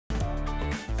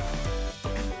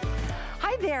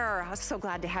there, I'm so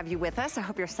glad to have you with us. I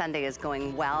hope your Sunday is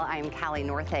going well. I'm Callie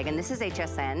Northegg, and this is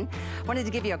HSN. Wanted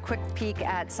to give you a quick peek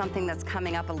at something that's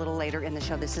coming up a little later in the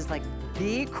show. This is like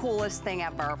the coolest thing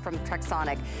ever from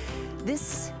Trexonic.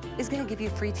 This is gonna give you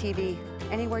free TV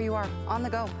anywhere you are, on the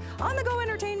go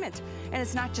entertainment. And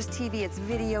it's not just TV, it's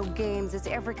video games, it's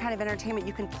every kind of entertainment.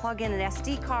 You can plug in an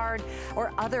SD card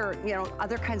or other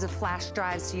kinds of flash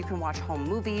drives so you can watch home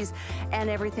movies and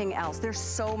everything else. There's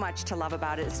so much to love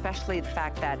about it, especially the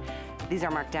fact that these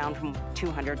are marked down from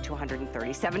 $200 to $130,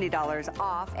 $70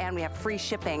 off, and we have free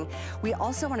shipping. We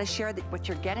also want to share that what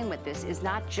you're getting with this is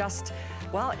not just,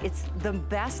 well, it's the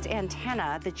best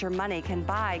antenna that your money can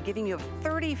buy, giving you a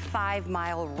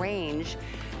 35-mile range.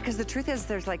 Because the truth is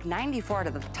there's like 94 out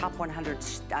of the top 100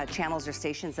 channels or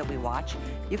stations that we watch.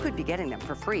 You could be getting them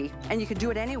for free, and you could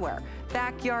do it anywhere.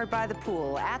 Backyard by the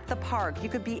pool, at the park, you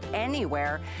could be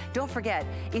anywhere. Don't forget,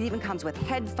 it even comes with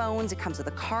headphones, it comes with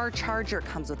a car charger, it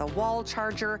comes with a wall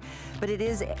charger, but it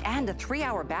is, and a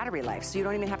 3-hour battery life, so you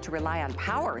don't even have to rely on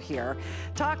power here.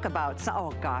 Talk about,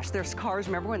 oh gosh, there's cars,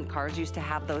 remember when cars used to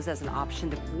have those as an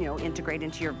option to, integrate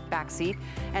into your back seat,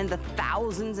 and the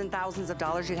thousands and thousands of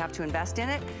dollars you'd have to invest in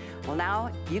it? Well,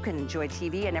 now you can enjoy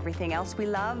TV and everything else we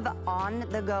love on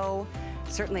the go.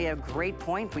 Certainly a great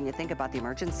point when you think about the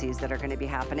emergencies that are going to be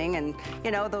happening, and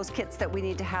those kits that we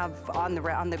need to have on the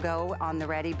go, on the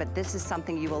ready. But this is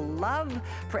something you will love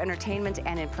for entertainment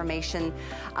and information.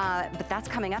 But that's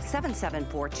coming up,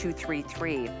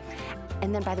 774-233.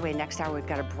 And then, by the way, next hour we've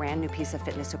got a brand new piece of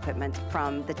fitness equipment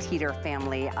from the Teeter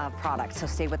family of products. So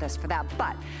stay with us for that.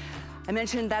 But I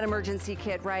mentioned that emergency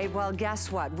kit, right? Well,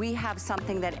 guess what? We have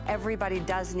something that everybody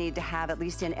does need to have, at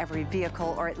least in every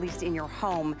vehicle or at least in your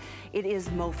home. It is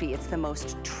Mophie. It's the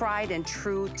most tried and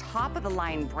true,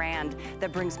 top-of-the-line brand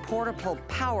that brings portable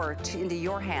power into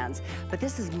your hands. But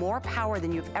this is more power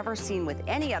than you've ever seen with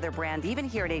any other brand, even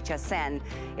here at HSN.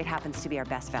 It happens to be our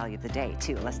best value of the day,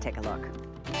 too. Let's take a look.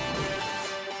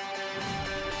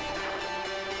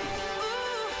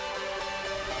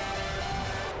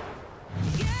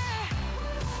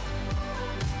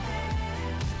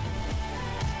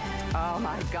 Oh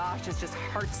my gosh, it's just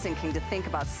heart-sinking to think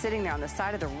about sitting there on the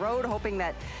side of the road hoping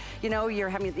that, you're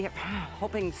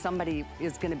hoping somebody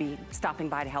is gonna be stopping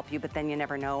by to help you, but then you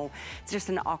never know. It's just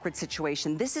an awkward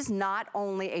situation. This is not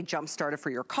only a jump starter for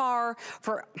your car,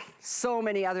 for so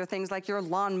many other things like your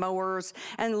lawnmowers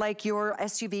and like your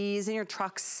SUVs and your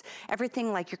trucks,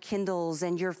 everything like your Kindles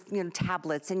and your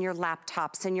tablets and your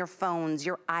laptops and your phones,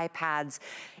 your iPads.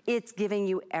 It's giving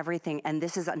you everything, and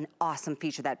this is an awesome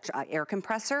feature, that air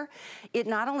compressor. It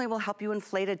not only will help you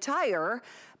inflate a tire,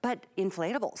 but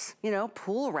inflatables,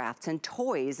 pool rafts and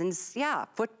toys and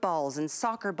footballs and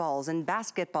soccer balls and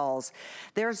basketballs.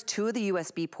 There's 2 of the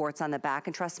USB ports on the back,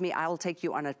 and trust me, I will take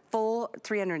you on a full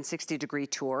 360-degree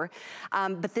tour.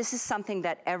 But this is something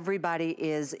that everybody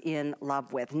is in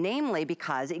love with, namely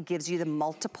because it gives you the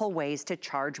multiple ways to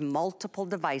charge multiple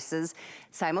devices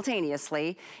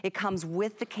simultaneously. It comes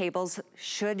with the cables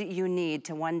should you need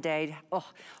to one day,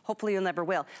 hopefully you'll never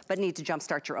will, but need to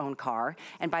jumpstart your own car.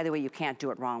 And by the way, you can't do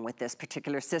it wrong with this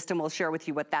particular system. We'll share with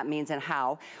you what that means and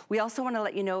how. We also want to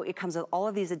let you know it comes with all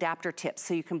of these adapter tips,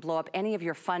 so you can blow up any of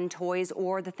your fun toys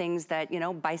or the things that,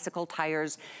 bicycle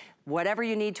tires, whatever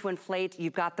you need to inflate,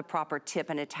 you've got the proper tip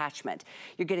and attachment.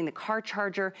 You're getting the car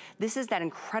charger. This is that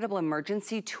incredible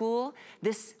emergency tool.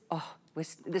 This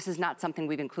is not something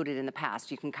we've included in the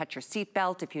past. You can cut your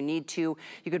seatbelt if you need to.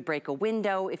 You could break a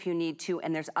window if you need to.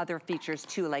 And there's other features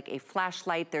too, like a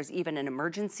flashlight. There's even an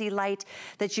emergency light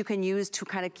that you can use to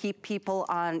kind of keep people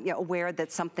on, aware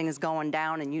that something is going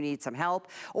down and you need some help,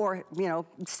 or,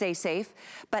 stay safe.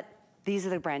 But these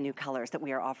are the brand new colors that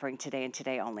we are offering today and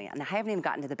today only. And I haven't even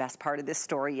gotten to the best part of this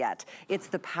story yet. It's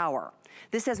the power.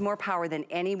 This has more power than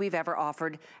any we've ever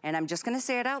offered. And I'm just gonna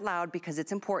say it out loud because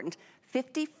it's important.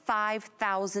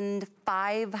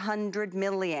 55,500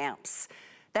 milliamps.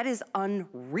 That is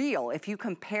unreal. If you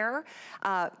compare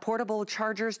portable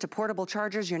chargers to portable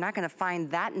chargers, you're not gonna find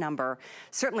that number,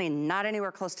 certainly not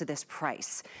anywhere close to this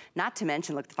price. Not to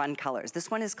mention, look, the fun colors.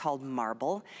 This one is called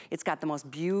Marble. It's got the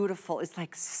most beautiful, it's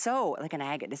like an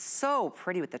agate. It's so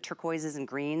pretty with the turquoises and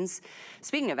greens.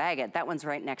 Speaking of agate, that one's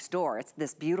right next door. It's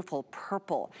this beautiful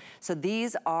purple. So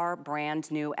these are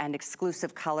brand new and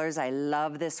exclusive colors. I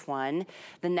love this one.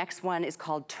 The next one is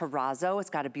called Terrazzo. It's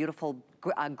got a beautiful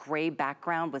gray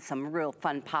background with some real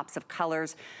fun pops of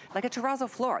colors, like a terrazzo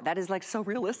floor. That is like so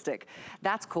realistic.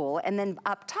 That's cool. And then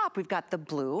up top, we've got the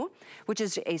blue, which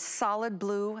is a solid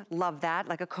blue. Love that,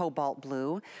 like a cobalt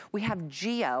blue. We have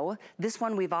Geo. This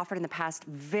one we've offered in the past,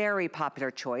 very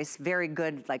popular choice, very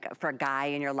good like for a guy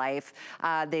in your life.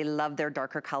 They love their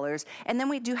darker colors. And then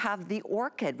we do have the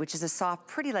Orchid, which is a soft,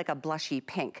 pretty like a blushy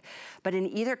pink. But in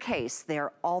either case,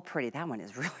 they're all pretty. That one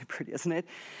is really pretty, isn't it?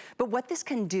 But what this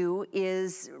can do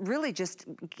is really just,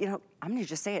 you know, I'm gonna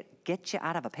just say it, get you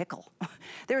out of a pickle.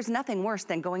 There's nothing worse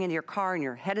than going into your car and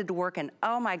you're headed to work and,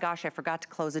 oh my gosh, I forgot to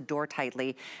close the door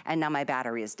tightly and now my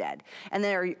battery is dead. And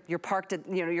then you're parked at,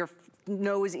 you know, your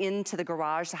nose into the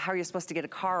garage. So how are you supposed to get a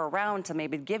car around to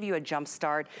maybe give you a jump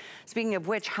start? Speaking of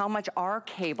which, how much are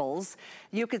cables?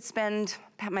 You could spend,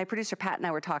 my producer Pat and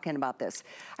I were talking about this.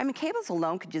 I mean, cables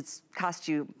alone could just cost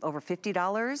you over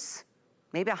 $50,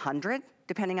 maybe $100.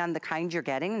 Depending on the kind you're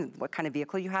getting, what kind of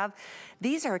vehicle you have.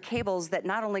 These are cables that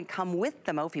not only come with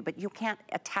the Mophie, but you can't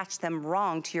attach them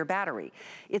wrong to your battery.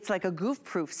 It's like a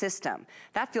goof-proof system.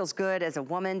 That feels good as a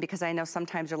woman because I know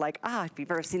sometimes you're like, if you've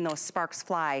ever seen those sparks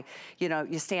fly, you know,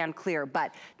 you stand clear,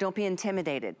 but don't be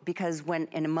intimidated because when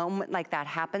in a moment like that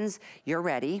happens, you're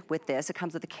ready with this. It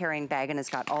comes with a carrying bag and it's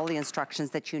got all the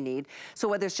instructions that you need. So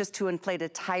whether it's just to inflate a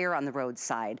tire on the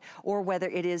roadside or whether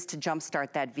it is to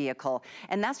jumpstart that vehicle,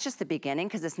 and that's just the beginning,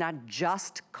 because it's not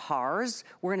just cars.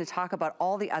 We're gonna talk about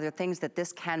all the other things that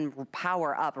this can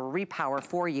power up or repower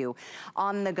for you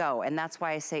on the go. And that's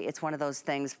why I say it's one of those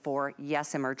things for,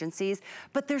 yes, emergencies,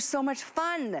 but there's so much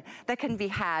fun that can be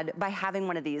had by having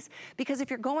one of these. Because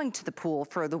if you're going to the pool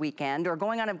for the weekend or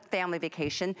going on a family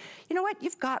vacation, you know what?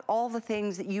 You've got all the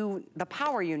things that the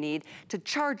power you need to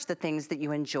charge the things that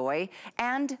you enjoy.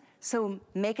 And so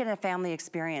make it a family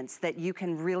experience that you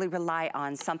can really rely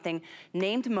on something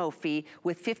named Mophie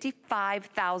with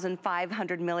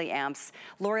 55,500 milliamps.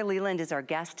 Lori Leland is our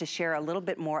guest to share a little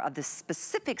bit more of the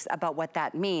specifics about what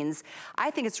that means.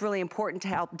 I think it's really important to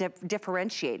help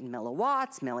differentiate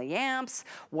milliwatts, milliamps,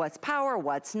 what's power,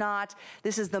 what's not.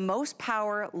 This is the most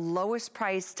power, lowest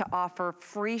price to offer,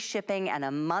 free shipping and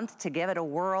a month to give it a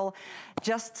whirl.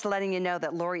 Just letting you know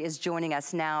that Lori is joining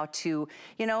us now to,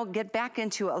 you know, get back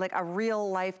into like a real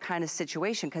life kind of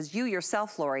situation, because you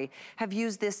yourself, Lori, have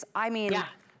used this, I mean,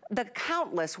 the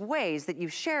countless ways that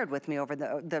you've shared with me over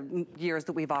the years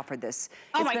that we've offered this.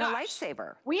 It's been a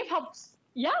lifesaver. We have helped,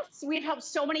 yes, we've helped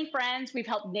so many friends, we've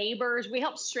helped neighbors, we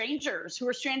helped strangers who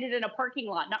are stranded in a parking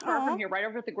lot, not far from here, right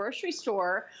over at the grocery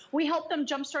store. We helped them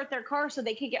jumpstart their car so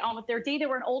they could get on with their day. They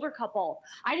were an older couple.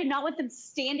 I did not want them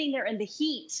standing there in the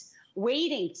heat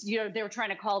waiting, you know, they were trying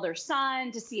to call their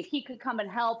son to see if he could come and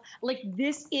help. Like,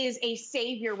 this is a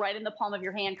savior right in the palm of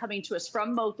your hand coming to us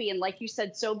from Mophie. And like you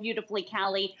said so beautifully,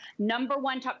 Callie,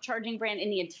 #1 top charging brand in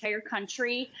the entire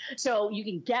country. So you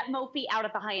can get Mophie out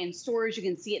at the high-end stores. You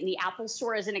can see it in the Apple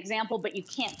store as an example, but you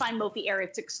can't find Mophie Air.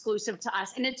 It's exclusive to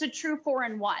us. And it's a true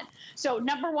 4-in-1. So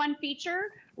 #1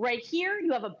 feature right here,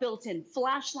 you have a built-in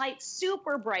flashlight,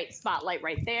 super bright spotlight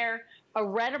right there, a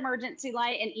red emergency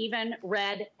light, and even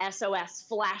red SOS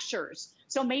flashers.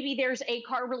 So maybe there's a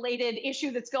car-related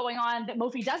issue that's going on that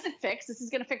Mophie doesn't fix. This is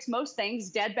going to fix most things,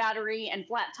 dead battery and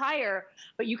flat tire,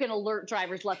 but you can alert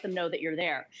drivers, let them know that you're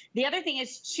there. The other thing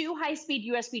is 2 high-speed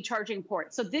USB charging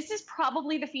ports. So this is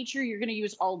probably the feature you're going to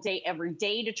use all day, every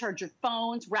day to charge your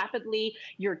phones rapidly,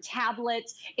 your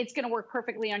tablets. It's going to work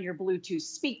perfectly on your Bluetooth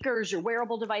speakers, your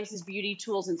wearable devices, beauty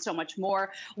tools, and so much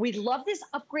more. We love this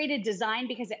upgraded design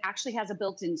because it actually has a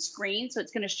built-in screen, so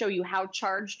it's going to show you how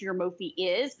charged your Mophie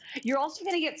is. You're also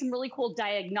going to get some really cool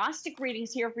diagnostic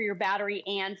readings here for your battery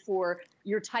and for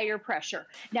your tire pressure.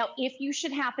 Now, if you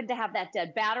should happen to have that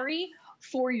dead battery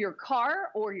for your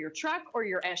car or your truck or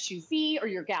your SUV or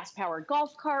your gas-powered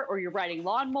golf cart or your riding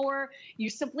lawnmower, you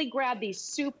simply grab these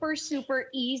super, super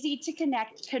easy to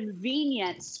connect,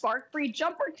 convenient, spark-free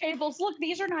jumper cables. Look,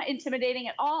 these are not intimidating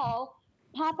at all.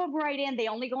 Pop them right in. They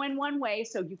only go in one way,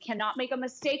 so you cannot make a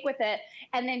mistake with it.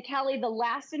 And then, Kelly, the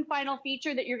last and final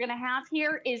feature that you're going to have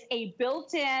here is a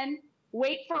built-in,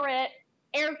 wait for it,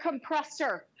 air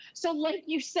compressor. So like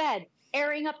you said,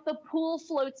 airing up the pool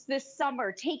floats this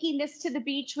summer, taking this to the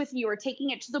beach with you or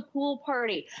taking it to the pool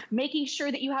party, making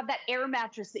sure that you have that air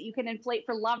mattress that you can inflate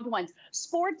for loved ones.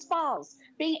 Sports balls,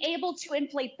 being able to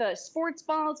inflate the sports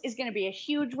balls is going to be a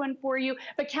huge one for you.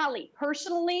 But Kelly,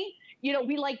 personally, you know,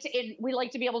 we like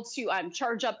to be able to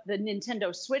charge up the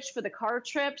Nintendo Switch for the car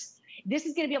trips. This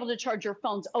is going to be able to charge your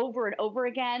phones over and over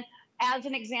again. As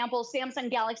an example, Samsung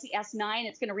Galaxy S9,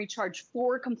 it's going to recharge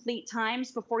 4 complete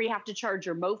times before you have to charge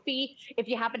your Mophie. If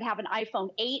you happen to have an iPhone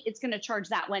 8, it's going to charge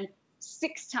that one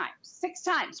 6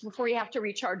 times before you have to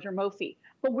recharge your Mophie.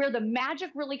 But where the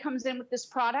magic really comes in with this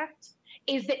product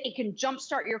is that it can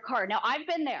jumpstart your car. Now, I've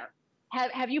been there.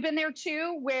 Have you been there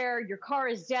too, where your car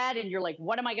is dead and you're like,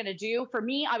 what am I going to do? For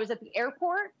me, I was at the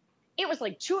airport. It was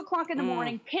like 2 o'clock in the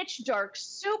morning, pitch dark,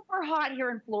 super hot here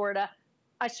in Florida.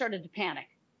 I started to panic.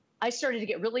 I started to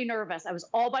get really nervous. I was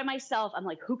all by myself. I'm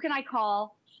like, who can I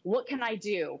call? What can I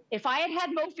do? If I had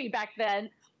Mophie back then,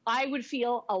 I would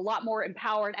feel a lot more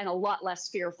empowered and a lot less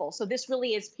fearful. So this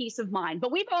really is peace of mind.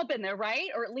 But we've all been there, right?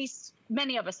 Or at least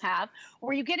many of us have,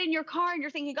 where you get in your car and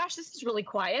you're thinking, gosh, this is really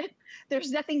quiet.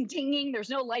 There's nothing dinging. There's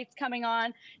no lights coming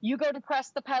on. You go to press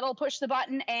the pedal, push the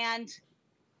button, and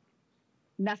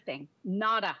nothing,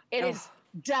 nada. It is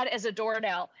dead as a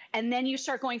doornail. And then you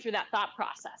start going through that thought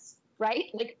process, right?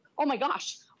 Like, oh my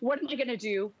gosh, what am I going to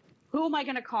do? Who am I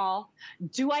going to call?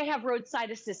 Do I have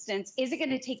roadside assistance? Is it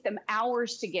going to take them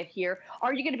hours to get here?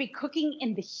 Are you going to be cooking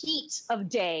in the heat of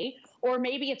day? Or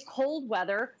maybe it's cold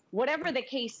weather. Whatever the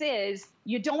case is,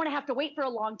 you don't want to have to wait for a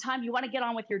long time. You want to get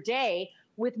on with your day.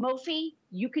 With Mophie,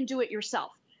 you can do it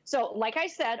yourself. So like I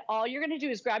said, all you're going to do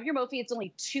is grab your Mophie. It's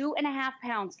only 2.5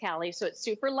 pounds, Callie. So it's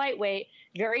super lightweight,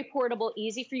 very portable,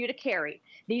 easy for you to carry.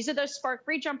 These are those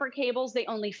spark-free jumper cables. They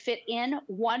only fit in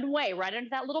one way, right under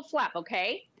that little flap,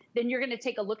 okay? Then you're going to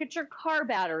take a look at your car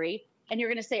battery and you're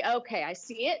going to say, okay, I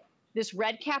see it. This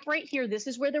red cap right here, this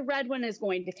is where the red one is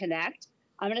going to connect.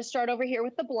 I'm going to start over here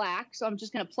with the black. So I'm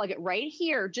just going to plug it right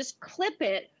here. Just clip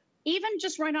it, even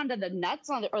just right onto the nuts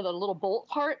on or the little bolt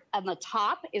part on the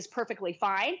top is perfectly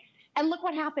fine. And look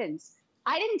what happens.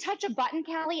 I didn't touch a button,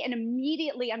 Callie, and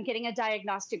immediately I'm getting a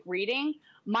diagnostic reading.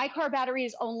 My car battery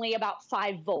is only about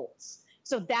 5 volts.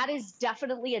 So that is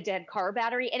definitely a dead car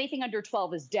battery. Anything under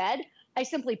 12 is dead. I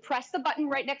simply press the button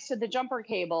right next to the jumper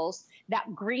cables.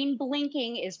 That green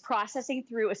blinking is processing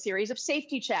through a series of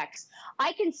safety checks.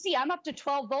 I can see I'm up to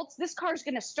 12 volts. This car's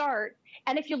going to start.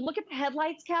 And if you look at the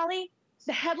headlights, Callie,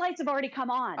 the headlights have already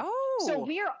come on. Oh. So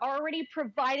we are already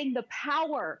providing the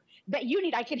power that you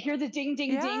need. I can hear the ding,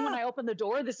 ding, ding when I open the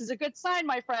door. This is a good sign,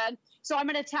 my friend. So I'm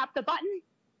going to tap the button.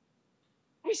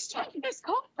 I started this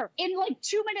car in like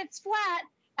 2 minutes flat.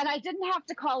 And I didn't have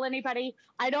to call anybody.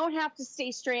 I don't have to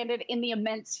stay stranded in the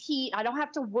immense heat. I don't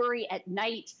have to worry at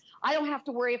night. I don't have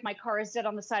to worry if my car is dead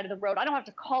on the side of the road. I don't have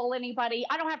to call anybody.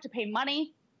 I don't have to pay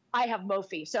money. I have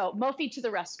Mophie. So Mophie to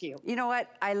the rescue. You know what?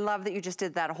 I love that you just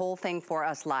did that whole thing for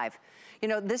us live. You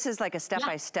know, this is like a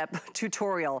step-by-step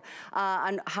tutorial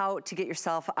on how to get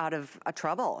yourself out of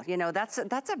trouble. You know, that's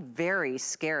a very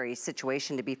scary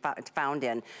situation to be found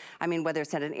in. I mean, whether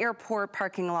it's at an airport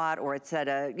parking lot or it's at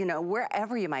a, you know,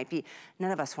 wherever you might be, none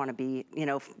of us want to be, you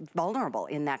know, vulnerable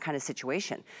in that kind of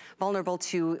situation. Vulnerable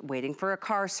to waiting for a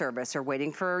car service or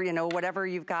waiting for, you know, whatever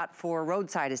you've got for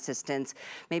roadside assistance.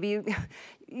 Maybe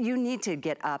you need to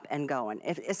get up and going,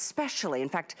 especially, in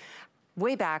fact,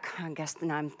 way back, I guess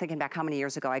now I'm thinking back how many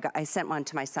years ago, I sent one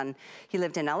to my son. He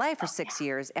lived in LA for 6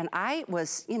 years, and I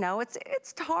was, you know, it's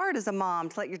hard as a mom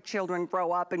to let your children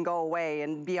grow up and go away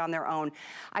and be on their own.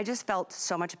 I just felt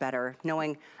so much better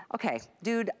knowing, okay,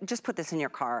 dude, just put this in your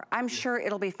car. I'm sure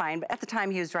it'll be fine. But at the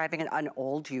time, he was driving an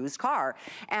old used car.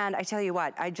 And I tell you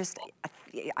what, I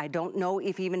don't know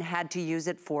if he even had to use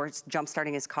it for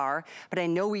jump-starting his car, but I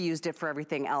know we used it for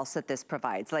everything else that this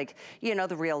provides. Like, you know,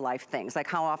 the real life things, like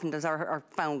how often does our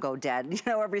phone go dead, you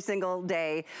know, every single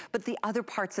day. But the other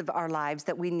parts of our lives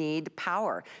that we need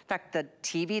power. In fact, the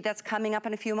TV that's coming up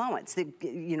in a few moments,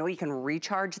 you know, you can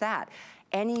recharge that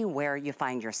anywhere you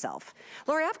find yourself.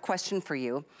 Lori, I have a question for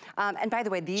you. And by the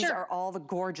way, these are all the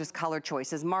gorgeous color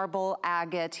choices. Marble,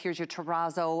 agate, here's your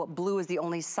terrazzo. Blue is the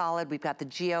only solid. We've got the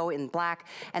geo in black,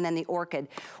 and then the orchid.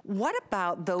 What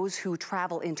about those who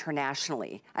travel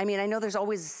internationally? I mean, I know there's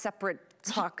always separate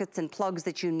sockets and plugs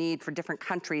that you need for different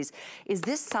countries. Is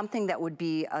this something that would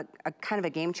be a kind of a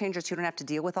game changer so you don't have to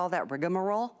deal with all that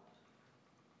rigmarole?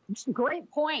 Great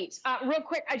point. Real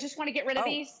quick, I just want to get rid of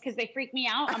these because they freak me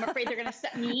out. I'm afraid they're going to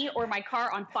set me or my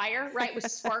car on fire, right, with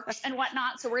sparks and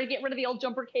whatnot. So we're going to get rid of the old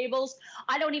jumper cables.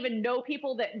 I don't even know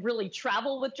people that really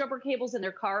travel with jumper cables in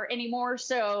their car anymore.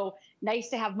 So nice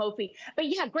to have Mophie. But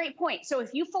yeah, great point. So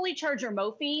if you fully charge your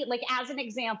Mophie, like as an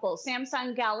example,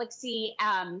 Samsung Galaxy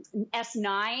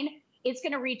S9, it's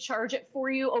going to recharge it for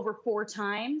you over 4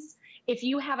 times. If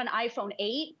you have an iPhone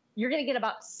 8, you're going to get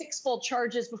about 6 full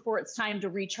charges before it's time to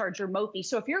recharge your Mophie.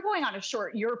 So if you're going on a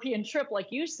short European trip,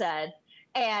 like you said,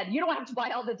 and you don't have to buy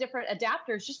all the different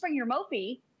adapters, just bring your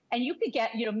Mophie and you could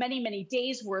get, you know, many, many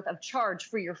days worth of charge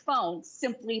for your phone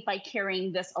simply by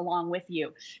carrying this along with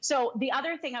you. So the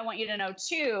other thing I want you to know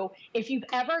too, if you've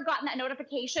ever gotten that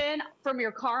notification from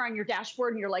your car on your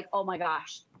dashboard and you're like, oh my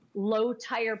gosh, low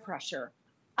tire pressure.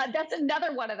 That's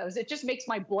another one of those. It just makes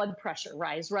my blood pressure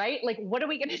rise, right? Like, what are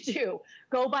we going to do?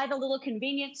 Go by the little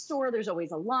convenience store. There's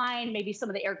always a line. Maybe some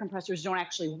of the air compressors don't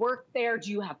actually work there. Do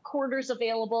you have quarters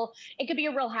available? It could be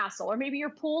a real hassle. Or maybe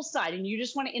you're poolside and you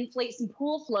just want to inflate some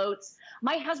pool floats.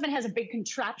 My husband has a big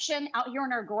contraption out here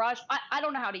in our garage. I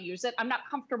don't know how to use it. I'm not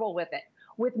comfortable with it.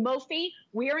 With Mophie,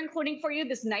 we are including for you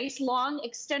this nice long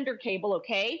extender cable,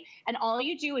 okay? And all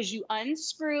you do is you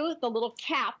unscrew the little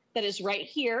cap that is right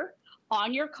here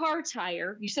on your car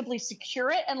tire. You simply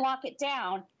secure it and lock it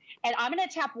down. And I'm going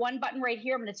to tap one button right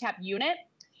here. I'm going to tap unit.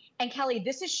 And Kelly,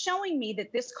 this is showing me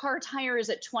that this car tire is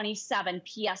at 27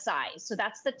 PSI. So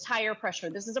that's the tire pressure.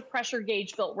 This is a pressure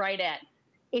gauge built right in.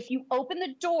 If you open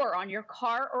the door on your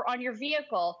car or on your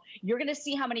vehicle, you're going to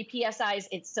see how many PSIs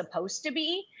it's supposed to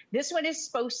be. This one is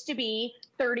supposed to be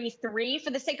 33. For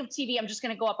the sake of TV, I'm just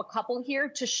going to go up a couple here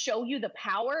to show you the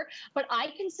power. But I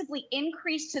can simply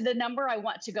increase to the number I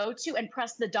want to go to and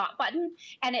press the dot button,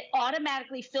 and it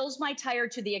automatically fills my tire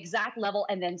to the exact level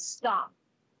and then stop.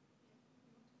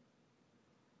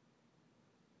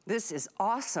 This is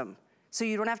awesome. So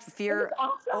you don't have to fear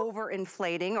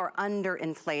overinflating or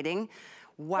underinflating.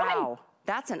 Wow, right.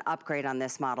 That's an upgrade on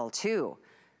this model too.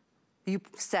 You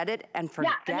set it and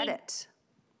forget it.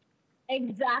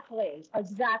 Exactly,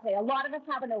 exactly. A lot of us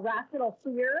have an irrational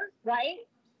fear, right,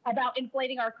 about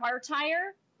inflating our car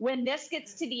tire. When this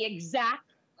gets to the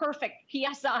exact perfect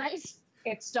PSIs,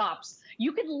 it stops.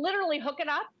 You can literally hook it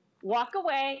up, walk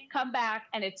away, come back,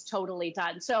 and it's totally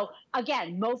done. So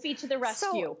again, Mophie to the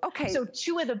rescue. So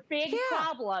two of the big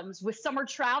problems with summer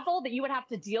travel that you would have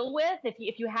to deal with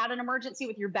if you had an emergency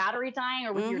with your battery dying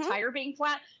or with your tire being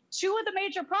flat, two of the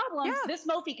major problems this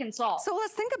Mophie can solve. So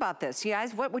let's think about this, you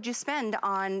guys. What would you spend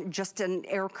on just an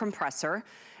air compressor?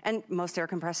 And most air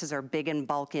compressors are big and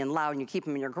bulky and loud, and you keep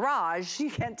them in your garage. You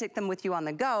can't take them with you on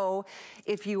the go.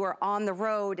 If you are on the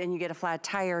road and you get a flat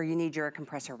tire, you need your air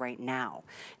compressor right now.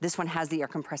 This one has the air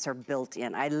compressor built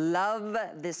in. I love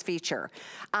this feature.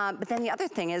 But then the other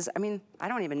thing is, I mean, I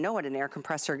don't even know what an air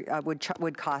compressor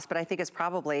would cost, but I think it's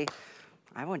probably,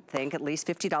 I would think at least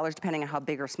 $50, depending on how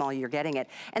big or small you're getting it.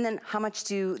 And then how much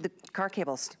do the car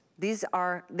cables?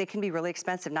 They can be really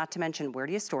expensive, not to mention where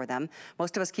do you store them?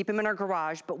 Most of us keep them in our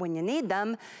garage, but when you need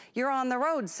them, you're on the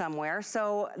road somewhere,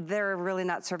 so they're really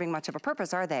not serving much of a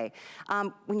purpose, are they?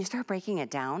 When you start breaking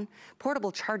it down,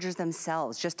 portable chargers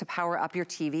themselves, just to power up your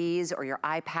TVs or your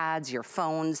iPads, your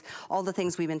phones, all the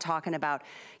things we've been talking about,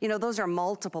 you know, those are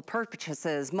multiple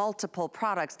purchases, multiple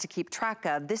products to keep track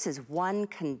of. This is one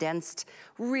condensed,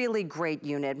 really great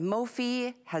unit.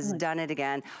 Mophie has done it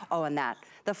again. Oh, and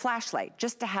the flashlight,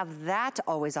 just to have that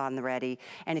always on the ready.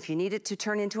 And if you need it to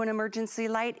turn into an emergency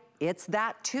light, it's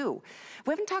that too.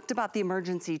 We haven't talked about the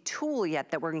emergency tool yet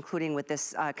that we're including with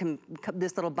this,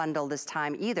 this little bundle this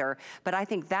time either, but I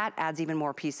think that adds even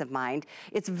more peace of mind.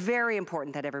 It's very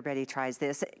important that everybody tries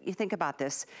this. You think about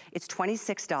this, it's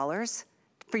 $26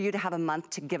 for you to have a month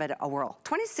to give it a whirl.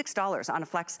 $26 on a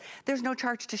Flex. There's no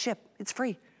charge to ship, it's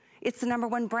free. It's the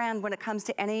 #1 brand when it comes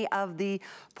to any of the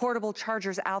portable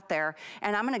chargers out there.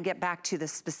 And I'm gonna get back to the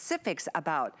specifics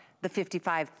about the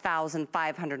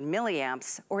 55,500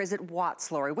 milliamps, or is it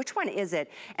watts, Lori? Which one is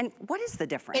it? And what is the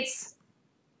difference?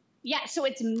 So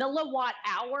it's milliwatt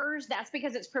hours. That's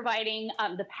because it's providing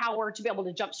the power to be able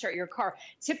to jumpstart your car.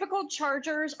 Typical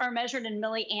chargers are measured in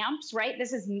milliamps, right?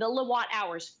 This is milliwatt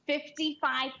hours,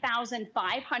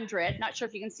 55,500. Not sure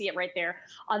if you can see it right there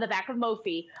on the back of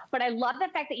Mophie. But I love the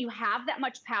fact that you have that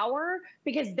much power,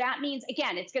 because that means,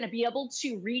 again, it's going to be able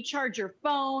to recharge your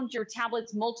phones, your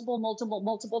tablets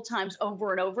multiple times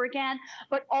over and over again.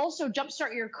 But also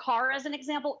jumpstart your car, as an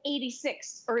example,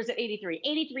 86, or is it 83?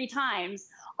 83 times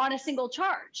on a single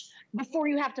charge before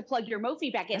you have to plug your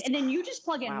Mophie back in. And then you just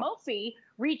plug in Mophie,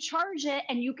 recharge it,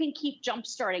 and you can keep jump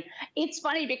starting. It's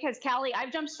funny because, Callie,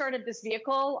 I've jump started this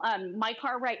vehicle, my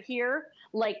car right here,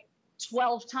 like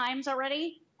 12 times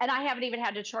already. And I haven't even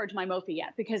had to charge my Mophie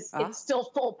yet because it's still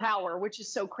full power, which is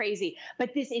so crazy.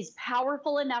 But this is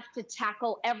powerful enough to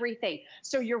tackle everything.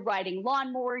 So you're riding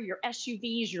lawnmower, your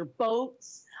SUVs, your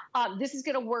boats. This is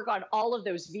going to work on all of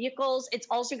those vehicles. It's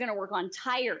also going to work on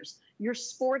tires, your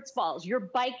sports balls, your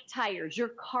bike tires, your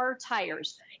car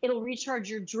tires. It'll recharge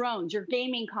your drones, your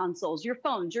gaming consoles, your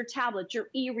phones, your tablets, your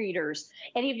e-readers,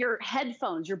 any of your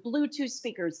headphones, your Bluetooth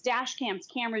speakers, dash cams,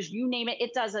 cameras, you name it,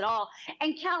 it does it all.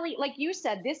 And Callie, like you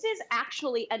said, this is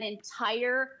actually an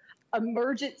entire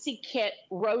emergency kit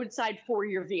roadside for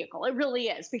your vehicle. It really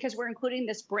is, because we're including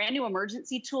this brand new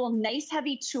emergency tool, nice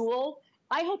heavy tool.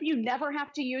 I hope you never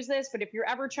have to use this, but if you're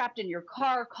ever trapped in your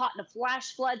car, caught in a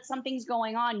flash flood, something's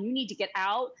going on, you need to get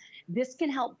out. This can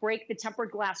help break the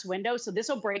tempered glass window. So this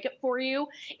will break it for you.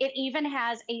 It even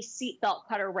has a seatbelt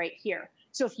cutter right here.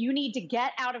 So if you need to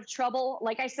get out of trouble,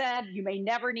 like I said, you may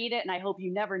never need it, and I hope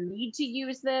you never need to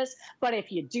use this. But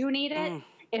if you do need it,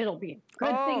 it'll be a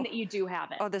good thing that you do have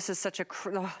it. Oh, this is such a,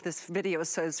 this video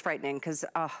is frightening because,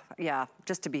 yeah,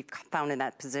 just to be found in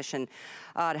that position,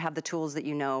 to have the tools that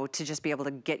you know, to just be able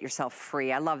to get yourself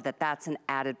free. I love that that's an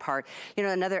added part. You know,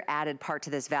 another added part to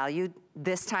this value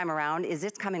this time around is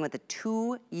it's coming with a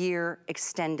 2-year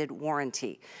extended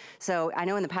warranty. So I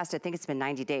know in the past, I think it's been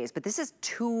 90 days, but this is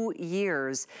 2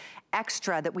 years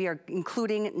extra that we are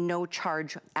including no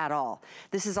charge at all.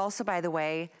 This is also, by the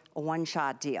way, a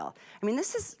one-shot deal. I mean,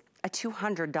 this is a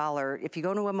 $200, if you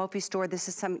go to a Mophie store, this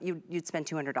is you'd spend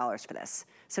 $200 for this.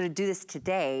 So to do this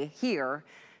today, here,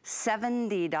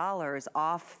 $70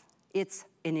 off, it's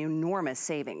an enormous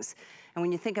savings. And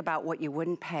when you think about what you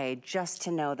wouldn't pay just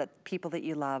to know that people that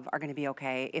you love are gonna be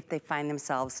okay if they find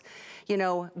themselves, you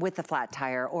know, with a flat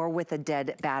tire or with a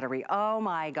dead battery. Oh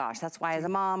my gosh, that's why as a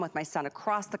mom with my son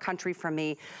across the country from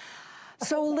me,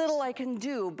 so little I can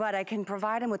do, but I can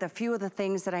provide him with a few of the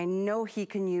things that I know he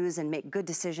can use and make good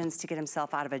decisions to get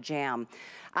himself out of a jam.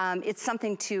 It's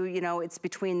something to, you know, it's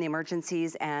between the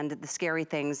emergencies and the scary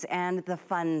things and the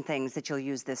fun things that you'll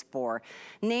use this for.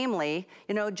 Namely,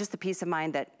 you know, just the peace of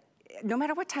mind that no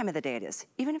matter what time of the day it is,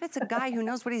 even if it's a guy who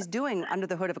knows what he's doing under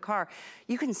the hood of a car,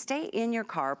 you can stay in your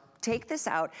car, take this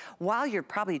out while you're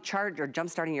probably charged or jump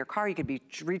starting your car. You could be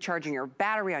recharging your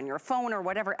battery on your phone or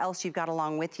whatever else you've got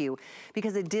along with you,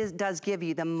 because it does give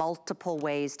you the multiple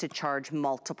ways to charge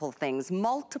multiple things,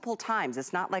 multiple times.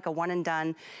 It's not like a one and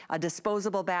done, a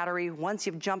disposable battery. Once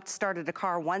you've started a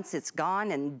car, once it's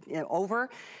gone and over,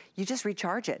 you just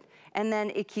recharge it. And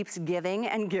then it keeps giving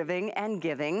and giving and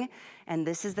giving. And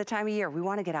this is the time of year we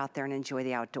want to get out there and enjoy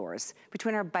the outdoors.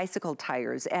 Between our bicycle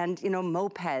tires and, you know,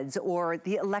 mopeds or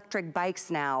the electric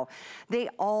bikes now, they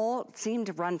all seem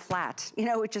to run flat. You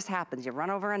know, it just happens. You run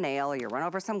over a nail, or you run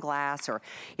over some glass, or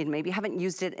you maybe haven't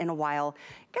used it in a while.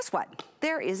 Guess what?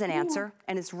 There is an answer,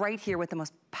 and it's right here with the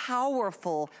most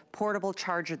powerful portable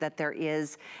charger that there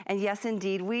is. And yes,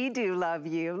 indeed, we do love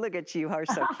you. Look at you, are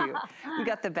so cute. We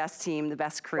got the best team, the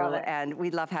best crew, and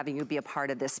we love having you be a part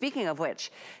of this. Speaking of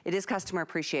which, it is Customer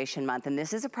Appreciation Month, and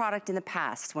this is a product in the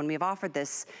past when we've offered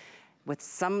this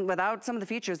without some of the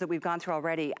features that we've gone through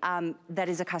already, that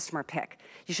is a customer pick.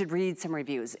 You should read some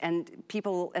reviews and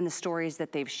people and the stories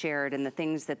that they've shared and the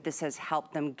things that this has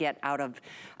helped them get out of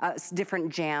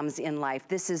different jams in life.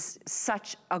 This is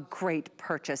such a great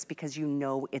purchase because you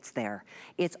know it's there.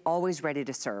 It's always ready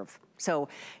to serve. So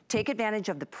take advantage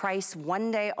of the price,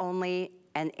 1 day only,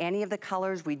 and any of the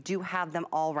colors, we do have them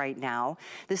all right now.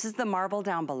 This is the marble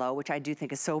down below, which I do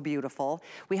think is so beautiful.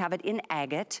 We have it in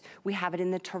agate. We have it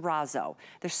in the terrazzo.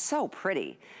 They're so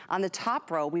pretty. On the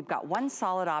top row, we've got one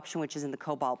solid option, which is in the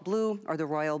cobalt blue or the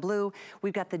royal blue.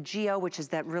 We've got the geo, which is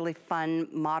that really fun,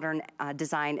 modern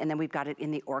design, and then we've got it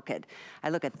in the orchid. I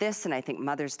look at this and I think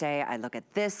Mother's Day. I look at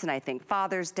this and I think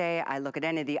Father's Day. I look at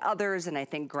any of the others and I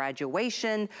think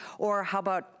graduation, or how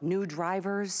about new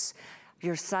drivers?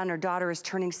 Your son or daughter is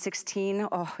turning 16.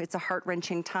 Oh, it's a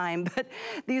heart-wrenching time, but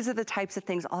these are the types of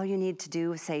things. All you need to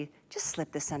do is say, just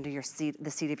slip this under your seat, the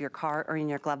seat of your car or in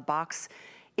your glove box.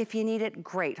 If you need it,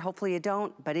 great. Hopefully you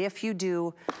don't, but if you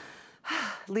do,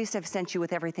 at least I've sent you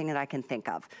with everything that I can think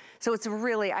of. So it's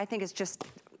really, I think it's just,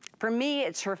 for me,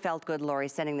 it sure felt good, Lori,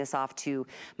 sending this off to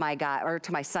my guy, or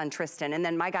to my son, Tristan. And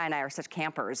then my guy and I are such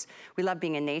campers. We love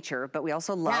being in nature, but we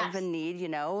also love and need, you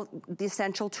know, the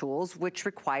essential tools which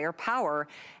require power.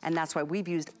 And that's why we've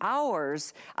used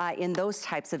ours in those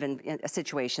types of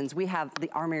situations. We have the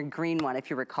armored green one,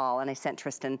 if you recall, and I sent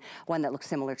Tristan one that looks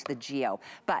similar to the Geo.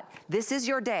 But this is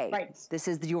your day. Right. This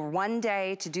is your 1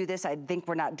 day to do this. I think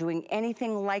we're not doing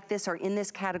anything like this or in this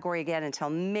category again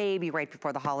until maybe right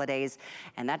before the holidays.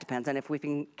 And that depends on if we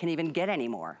can even get any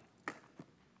more.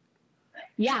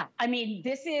 Yeah, I mean,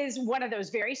 this is one of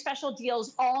those very special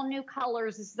deals, all new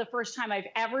colors. This is the first time I've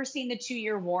ever seen the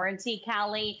 2-year warranty,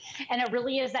 Callie, and it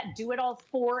really is that do-it-all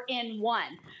 4-in-1.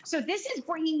 So this is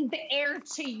bringing the air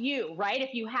to you, right?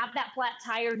 If you have that flat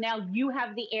tire, now you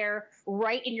have the air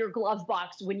right in your glove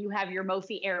box when you have your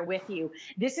Mophie Air with you.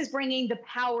 This is bringing the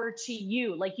power to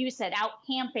you, like you said, out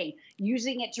camping,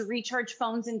 using it to recharge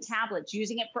phones and tablets,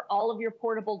 using it for all of your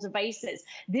portable devices.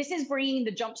 This is bringing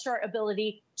the jumpstart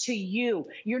ability to you.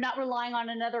 You're not relying on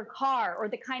another car or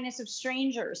the kindness of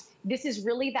strangers. This is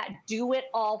really that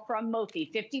do-it-all from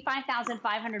Mophie.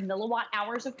 55,500 milliwatt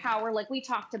hours of power, like we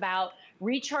talked about,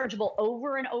 rechargeable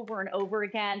over and over and over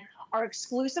again. Our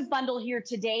exclusive bundle here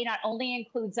today not only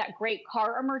includes that great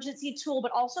car emergency tool,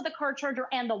 but also the car charger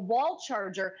and the wall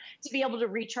charger to be able to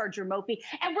recharge your Mophie.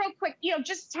 And real quick, you know,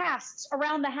 just tasks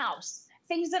around the house,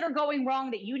 things that are going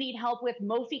wrong that you need help with,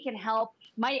 Mophie can help.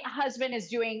 My husband is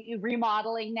doing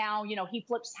remodeling now. You know, he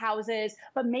flips houses,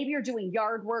 but maybe you're doing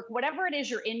yard work, whatever it is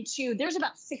you're into. There's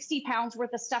about 60 pounds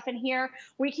worth of stuff in here.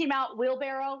 We came out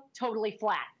wheelbarrow, totally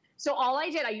flat. So all I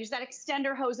did, I used that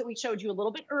extender hose that we showed you a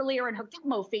little bit earlier and hooked up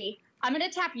Mophie. I'm going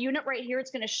to tap unit right here.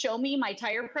 It's going to show me my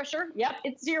tire pressure. Yep,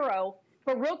 it's 0.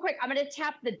 But real quick, I'm going to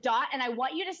tap the dot, and I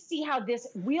want you to see how this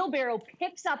wheelbarrow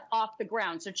picks up off the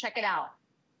ground. So check it out.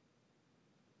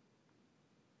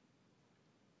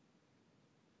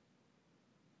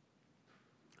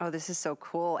 Oh, this is so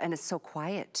cool. And it's so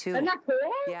quiet, too. Isn't that cool?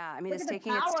 Yeah, I mean, Look it's at the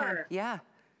taking its time. power. Yeah.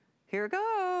 Here it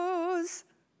goes.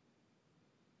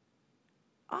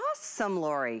 Awesome,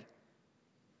 Lori.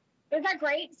 Isn't that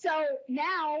great? So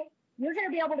now you're going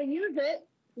to be able to use it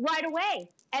right away.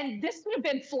 And this would have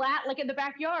been flat, like in the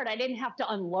backyard. I didn't have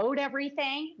to unload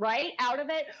everything, right, out of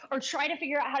it, or try to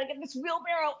figure out how to get this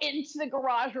wheelbarrow into the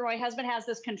garage where my husband has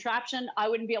this contraption. I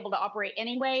wouldn't be able to operate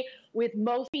anyway. With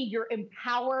Mophie, you're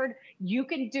empowered. You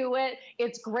can do it.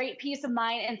 It's great peace of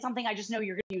mind and something I just know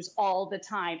you're going to use all the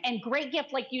time. And great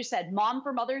gift, like you said, Mom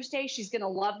for Mother's Day. She's going to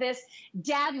love this.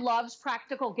 Dad loves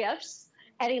practical gifts.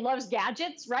 And he loves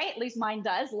gadgets, right? At least mine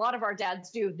does. A lot of our dads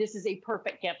do. This is a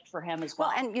perfect gift for him as well.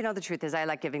 Well, and you know, the truth is I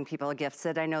like giving people gifts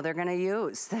that I know they're gonna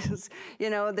use. You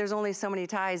know, there's only so many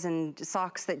ties and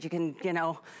socks that you can, you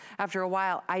know, after a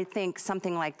while. I think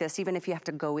something like this, even if you have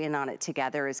to go in on it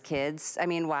together as kids, I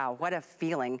mean, wow, what a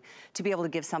feeling to be able to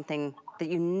give something that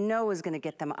you know is gonna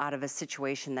get them out of a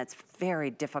situation that's very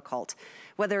difficult.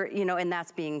 Whether, you know, and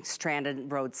that's being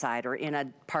stranded roadside or in a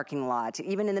parking lot,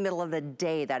 even in the middle of the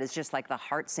day, that is just like the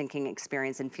heart-sinking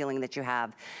experience and feeling that you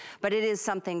have. But it is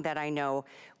something that I know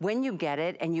when you get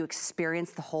it and you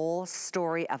experience the whole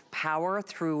story of power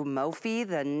through Mophie,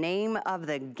 the name of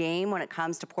the game when it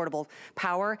comes to portable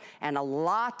power, and a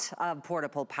lot of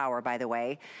portable power, by the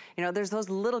way. You know, there's those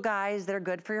little guys that are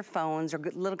good for your phones or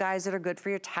little guys that are good for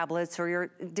your tablets or your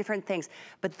different things.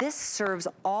 But this serves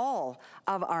all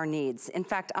of our needs. In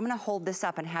fact, I'm gonna hold this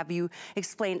up and have you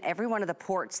explain every one of the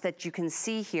ports that you can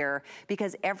see here,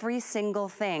 because every single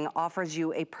thing offers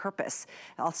you a purpose.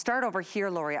 I'll start over here,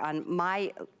 Lori, on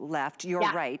my left, your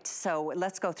right. So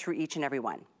let's go through each and every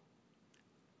one.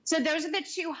 So those are the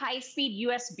 2 high-speed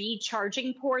USB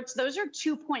charging ports. Those are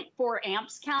 2.4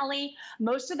 amps, Callie.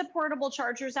 Most of the portable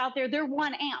chargers out there, they're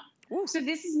 1 amp. Ooh. So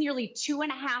this is nearly 2.5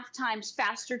 times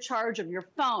faster charge of your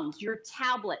phones, your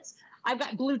tablets. I've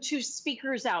got Bluetooth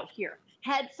speakers out here,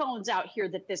 headphones out here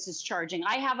that this is charging.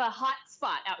 I have a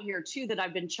hotspot out here too that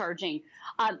I've been charging.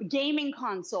 Gaming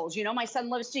consoles, you know, my son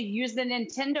loves to use the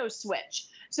Nintendo Switch.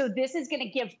 So this is gonna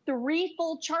give 3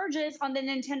 full charges on the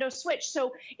Nintendo Switch.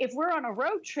 So if we're on a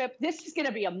road trip, this is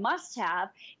gonna be a must-have.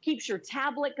 Keeps your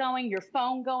tablet going, your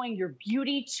phone going, your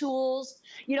beauty tools.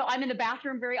 You know, I'm in the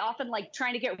bathroom very often, like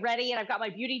trying to get ready, and I've got my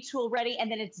beauty tool ready,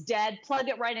 and then it's dead. Plug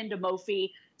it right into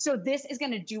Mophie. So this is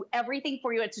gonna do everything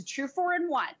for you. It's a true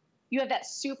 4-in-1. You have that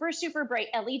super, super bright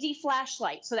LED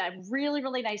flashlight. So that really,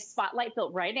 really nice spotlight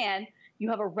built right in. You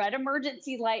have a red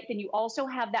emergency light. Then you also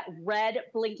have that red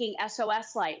blinking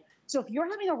SOS light. So if you're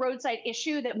having a roadside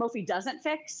issue that Mophie doesn't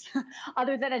fix,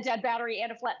 other than a dead battery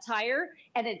and a flat tire,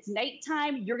 and it's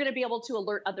nighttime, you're gonna be able to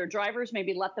alert other drivers,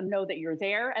 maybe let them know that you're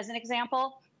there, as an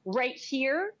example. Right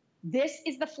here, this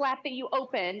is the flap that you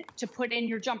open to put in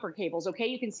your jumper cables, okay?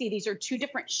 You can see these are 2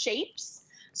 different shapes.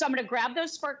 So I'm gonna grab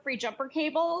those spark-free jumper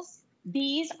cables.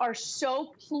 These are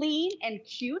so clean and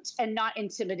cute and not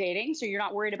intimidating, so you're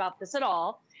not worried about this at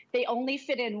all. They only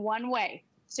fit in one way.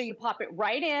 So you pop it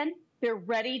right in, they're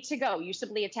ready to go. You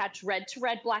simply attach red to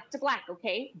red, black to black,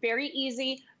 okay? Very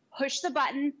easy, push the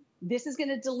button. This is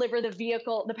gonna deliver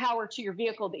the power to your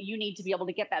vehicle that you need to be able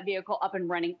to get that vehicle up and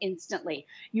running instantly.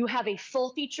 You have a full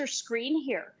feature screen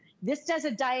here. This does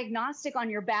a diagnostic on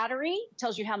your battery,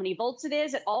 tells you how many volts it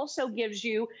is. It also gives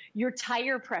you your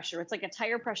tire pressure. It's like a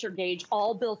tire pressure gauge,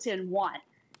 all built in one.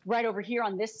 Right over here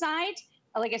on this side,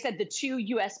 like I said, the 2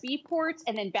 USB ports,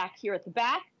 and then back here at the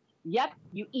back, yep,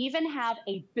 you even have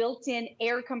a built-in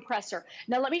air compressor.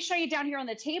 Now let me show you down here on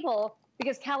the table,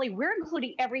 because Callie, we're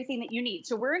including everything that you need.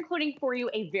 So we're including for you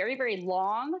a very, very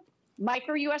long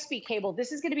micro USB cable.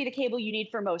 This is gonna be the cable you need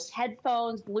for most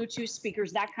headphones, Bluetooth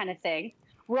speakers, that kind of thing.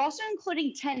 We're also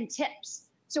including 10 tips.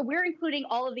 So we're including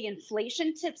all of the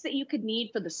inflation tips that you could need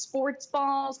for the sports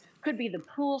balls, could be the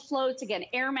pool floats, again,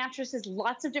 air mattresses,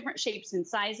 lots of different shapes and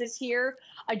sizes here.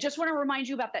 I just want to remind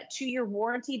you about that 2-year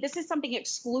warranty. This is something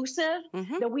exclusive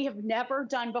that we have never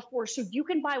done before, so you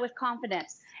can buy with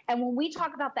confidence. And when we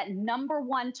talk about that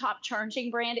 #1 top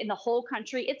charging brand in the whole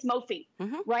country, it's Mophie,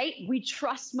 right? We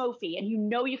trust Mophie, and you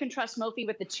know you can trust Mophie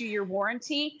with the 2-year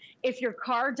warranty. If your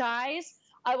car dies,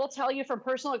 I will tell you from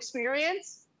personal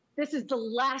experience, this is the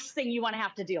last thing you want to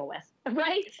have to deal with,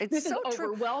 right? It's so is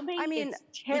overwhelming. True. I mean, it's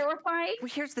terrifying.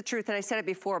 Here's the truth, and I said it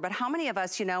before, but how many of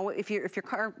us, you know, if your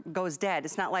car goes dead,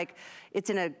 it's not like it's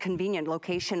in a convenient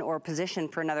location or position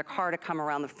for another car to come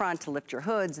around the front to lift your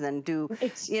hoods and then do,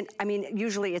 I mean,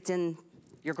 usually it's in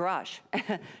your garage.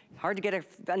 Hard to get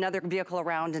another vehicle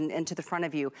around and to the front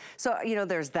of you. So, you know,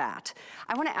 there's that.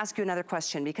 I want to ask you another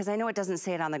question because I know it doesn't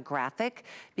say it on the graphic,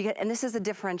 and this is a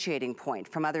differentiating point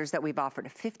from others that we've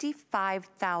offered.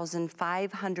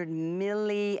 55,500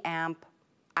 milliamp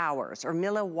hours or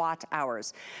milliwatt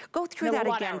hours. Go through that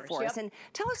again for us and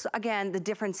tell us again the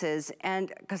differences,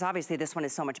 and because obviously this one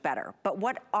is so much better, but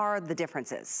what are the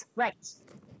differences? Right.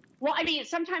 Well, I mean,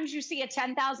 sometimes you see a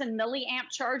 10,000 milliamp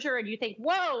charger and you think,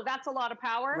 whoa, that's a lot of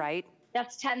power. Right.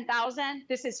 That's 10,000.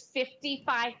 This is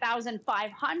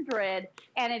 55,500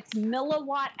 and it's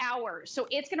milliwatt hours. So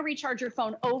it's going to recharge your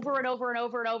phone over and over and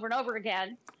over and over and over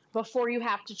again before you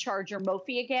have to charge your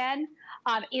Mophie again.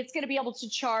 It's going to be able to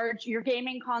charge your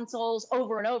gaming consoles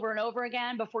over and over and over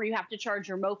again before you have to charge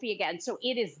your Mophie again. So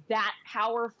it is that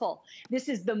powerful. This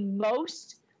is the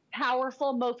most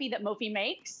powerful Mophie that Mophie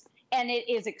makes. And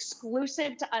it is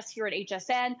exclusive to us here at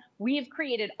HSN. We have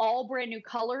created all brand new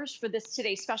colors for this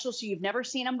today's special, so you've never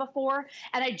seen them before.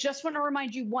 And I just want to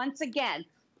remind you once again,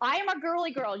 I am a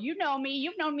girly girl. You know me.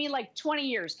 You've known me like 20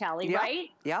 years, Callie,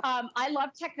 right? Yep. I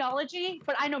love technology,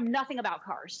 but I know nothing about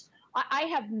cars. I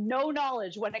have no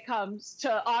knowledge when it comes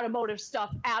to automotive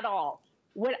stuff at all.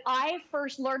 When I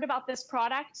first learned about this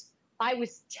product, I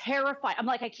was terrified. I'm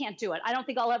like, I can't do it. I don't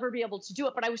think I'll ever be able to do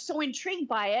it. But I was so intrigued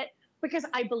by it, because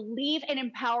I believe in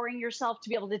empowering yourself to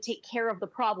be able to take care of the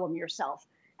problem yourself.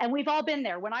 And we've all been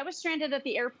there. When I was stranded at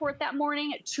the airport that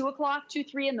morning at 2 o'clock, 2,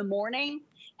 3 in the morning,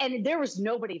 and there was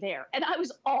nobody there, and I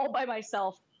was all by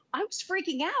myself, I was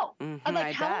freaking out. I'm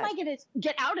like, how am I going to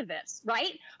get out of this,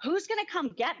 right? Who's going to come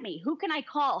get me? Who can I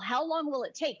call? How long will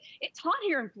it take? It's hot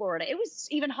here in Florida. It was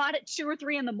even hot at 2 or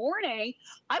 3 in the morning.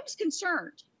 I was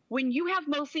concerned. When you have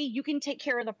Mophie, you can take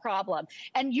care of the problem.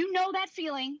 And you know that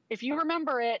feeling, if you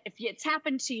remember it, if it's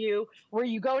happened to you, where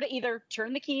you go to either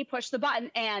turn the key, push the button,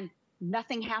 and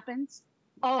nothing happens.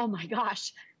 Oh my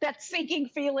gosh, that sinking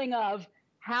feeling of,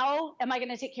 how am I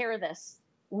gonna take care of this?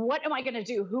 What am I gonna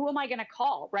do? Who am I gonna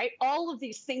call, right? All of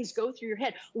these things go through your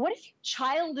head. What if your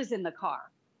child is in the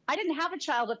car? I didn't have a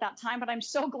child at that time, but I'm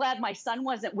so glad my son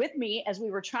wasn't with me as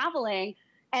we were traveling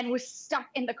and was stuck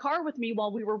in the car with me while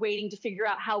we were waiting to figure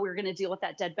out how we were going to deal with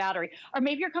that dead battery. Or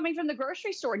maybe you're coming from the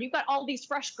grocery store and you've got all these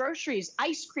fresh groceries,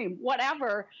 ice cream,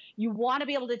 whatever. You want to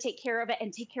be able to take care of it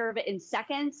and take care of it in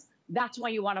seconds. That's why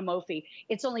you want a Mophie.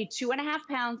 It's only 2.5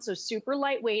 pounds, so super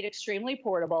lightweight, extremely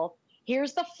portable.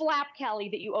 Here's the flap, Callie,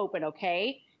 that you open,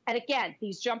 okay? And again,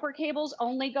 these jumper cables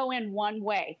only go in one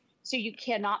way. So you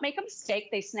cannot make a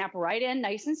mistake. They snap right in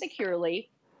nice and securely.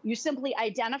 You simply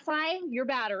identify your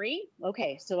battery.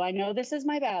 Okay, so I know this is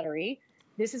my battery.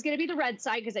 This is going to be the red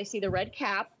side because I see the red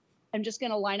cap. I'm just going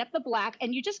to line up the black,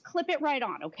 and you just clip it right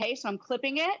on, okay? So I'm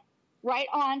clipping it right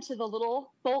on to the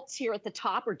little bolts here at the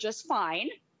top are just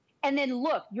fine. And then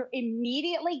look, you're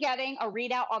immediately getting a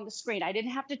readout on the screen. I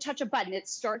didn't have to touch a button. It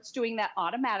starts doing that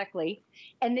automatically.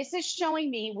 And this is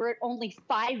showing me we're at only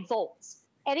 5 volts.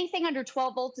 Anything under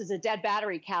 12 volts is a dead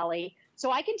battery, Callie. So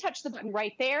I can touch the button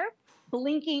right there.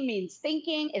 Blinking means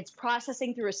thinking. It's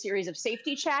processing through a series of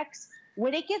safety checks.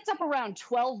 When it gets up around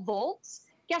 12 volts,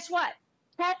 guess what?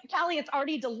 Callie, it's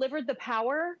already delivered the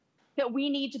power that we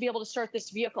need to be able to start this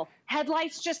vehicle.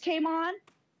 Headlights just came on.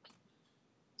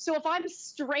 So if I'm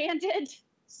stranded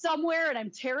somewhere and I'm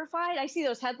terrified, I see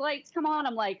those headlights come on,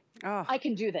 I'm like, oh, I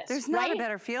can do this. There's not a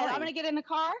better feeling. And I'm gonna get in the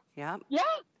car. Yeah. Yeah,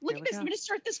 look at this, I'm gonna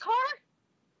start this car.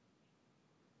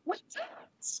 What's that?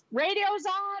 Radio's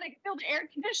on, I can feel the air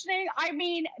conditioning. I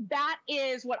mean, that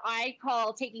is what I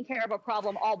call taking care of a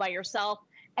problem all by yourself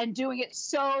and doing it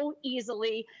so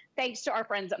easily, thanks to our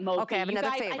friends at Mophie. Okay, I have another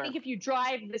favor. I think if you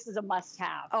drive, this is a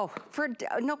must-have. Oh,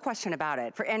 no question about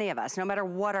it, for any of us, no matter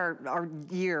what our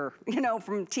year, you know,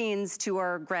 from teens to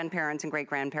our grandparents and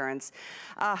great-grandparents.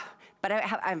 But I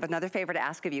have another favor to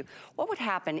ask of you. What would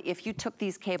happen if you took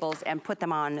these cables and put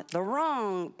them on the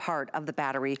wrong part of the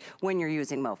battery when you're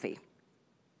using Mophie?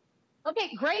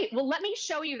 Okay, great. Well, let me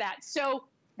show you that. So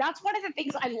That's one of the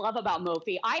things I love about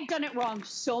Mophie. I've done it wrong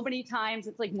so many times.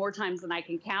 It's like more times than I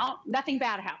can count. Nothing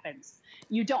bad happens.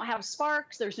 You don't have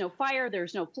sparks. There's no fire.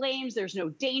 There's no flames. There's no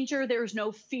danger. There's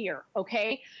no fear.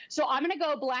 Okay. So I'm going to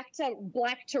go black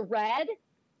to red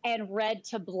and red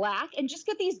to black and just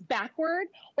get these backward,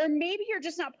 or maybe you're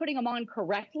just not putting them on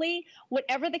correctly,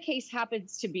 whatever the case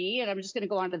happens to be. And I'm just going to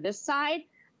go onto this side.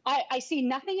 I see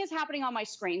nothing is happening on my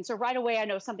screen. So right away, I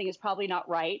know something is probably not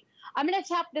right. I'm going to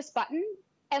tap this button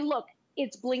and look,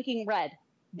 it's blinking red.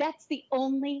 That's the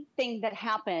only thing that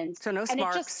happens. So no sparks, and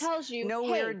it just tells you, no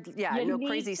hey, weird, no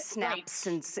crazy snaps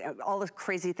and all the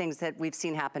crazy things that we've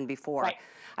seen happen before. Right.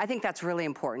 I think that's really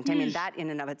important. I mean, that in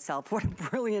and of itself, what a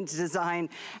brilliant design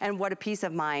and what a peace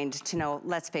of mind to know,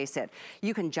 let's face it,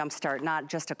 you can jumpstart not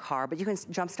just a car, but you can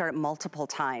jumpstart it multiple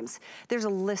times. There's a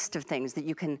list of things that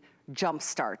you can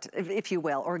jumpstart, if you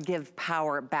will, or give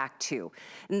power back to.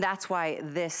 And that's why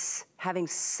this, having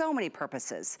so many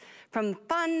purposes, from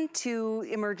fun to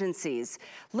emergencies.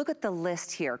 Look at the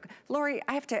list here. Lori,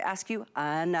 I have to ask you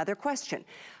another question.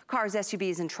 Cars,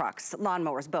 SUVs, and trucks,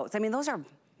 lawnmowers, boats. I mean, those are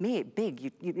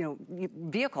big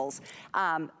vehicles.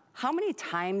 How many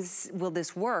times will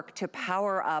this work to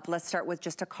power up? Let's start with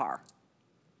just a car.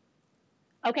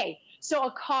 Okay, so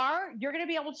a car, you're gonna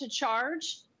be able to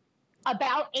charge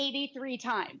about 83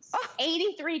 times. Oh.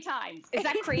 83 times. Is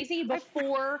that crazy?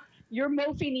 Before your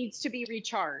Mophie needs to be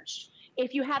recharged.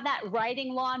 If you have that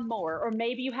riding lawnmower, or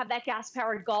maybe you have that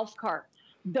gas-powered golf cart,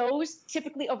 those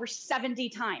typically over 70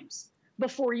 times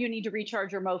before you need to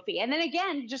recharge your Mophie. And then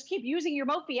again, just keep using your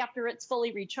Mophie after it's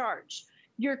fully recharged.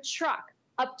 Your truck,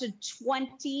 up to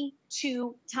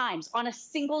 22 times on a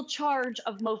single charge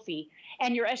of Mophie,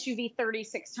 and your SUV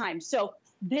 36 times. So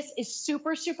this is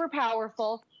super, super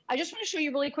powerful. I just want to show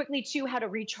you really quickly too how to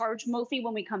recharge Mophie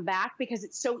when we come back, because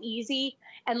it's so easy.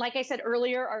 And like I said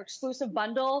earlier, our exclusive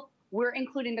bundle, we're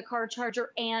including the car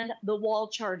charger and the wall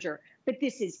charger. But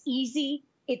this is easy.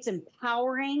 It's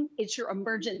empowering. It's your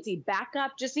emergency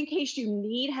backup. Just in case you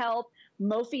need help,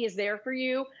 Mophie is there for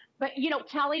you. But you know,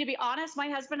 Callie, to be honest, my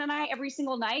husband and I every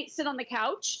single night sit on the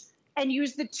couch and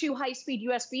use the 2 high-speed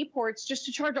USB ports just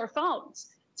to charge our phones.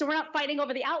 So we're not fighting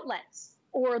over the outlets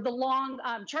or the long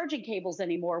charging cables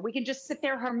anymore. We can just sit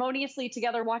there harmoniously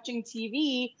together watching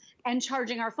TV and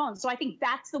charging our phones. So I think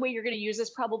that's the way you're gonna use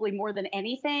this probably more than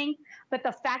anything. But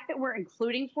the fact that we're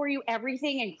including for you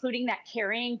everything, including that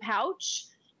carrying pouch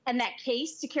and that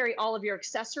case to carry all of your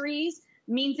accessories,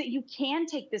 means that you can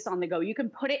take this on the go. You can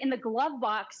put it in the glove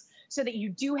box so that you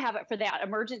do have it for that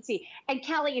emergency. And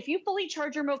Callie, if you fully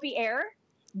charge your Mophie Air,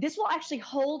 this will actually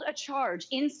hold a charge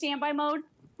in standby mode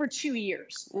for 2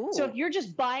 years. Ooh. So if you're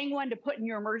just buying one to put in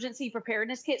your emergency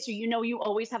preparedness kit so you know you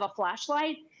always have a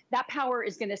flashlight, that power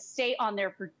is gonna stay on there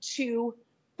for 2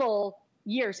 full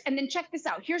years. And then check this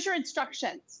out, here's your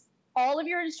instructions. All of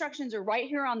your instructions are right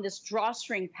here on this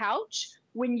drawstring pouch.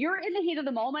 When you're in the heat of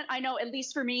the moment, I know, at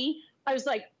least for me, I was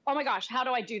like, oh my gosh, how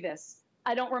do I do this?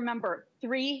 I don't remember.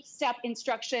 3-step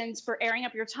instructions for airing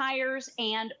up your tires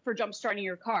and for jump starting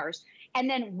your cars. And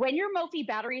then when your Mophie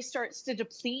battery starts to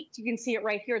deplete, you can see it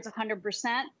right here, it's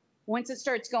 100%. Once it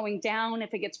starts going down,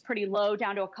 if it gets pretty low,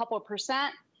 down to a couple of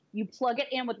percent, you plug it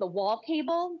in with the wall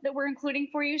cable that we're including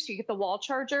for you, so you get the wall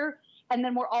charger. And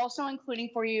then we're also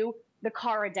including for you the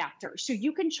car adapter. So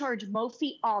you can charge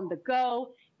Mophie on the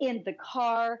go, in the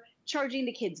car, charging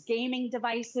the kids' gaming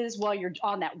devices while you're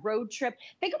on that road trip.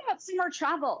 Think about summer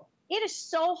travel. It is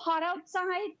so hot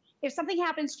outside. If something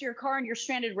happens to your car and you're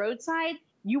stranded roadside,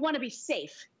 you want to be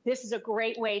safe. This is a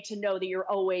great way to know that you're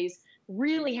always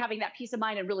really having that peace of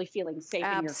mind and really feeling safe in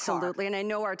your car. Absolutely, and I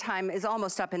know our time is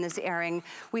almost up in this airing.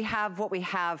 We have what we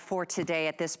have for today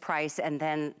at this price, and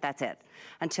then that's it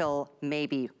until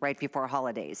maybe right before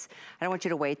holidays. I don't want you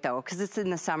to wait though, because it's in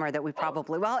the summer that we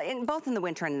probably, well, both in the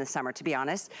winter and in the summer, to be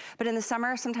honest. But in the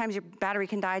summer, sometimes your battery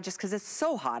can die just because it's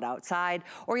so hot outside,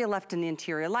 or you left an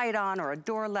interior light on, or a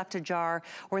door left ajar,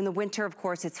 or in the winter, of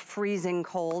course, it's freezing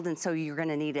cold, and so you're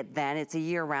gonna need it then. It's a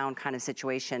year-round kind of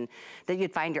situation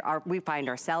that we find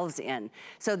ourselves in.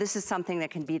 So this is something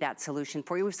that can be that solution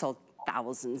for you. We've sold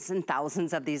thousands and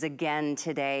thousands of these again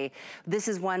today. This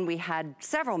is one we had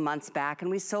several months back, and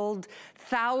we sold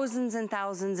thousands and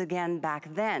thousands again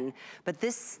back then. But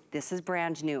this is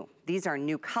brand new. These are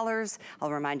new colors.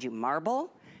 I'll remind you,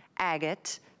 marble,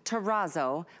 agate,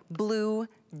 terrazzo, blue,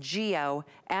 Geo,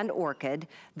 and Orchid.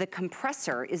 The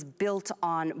compressor is built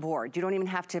on board. You don't even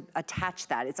have to attach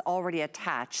that. It's already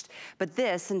attached. But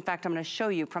this, in fact, I'm gonna show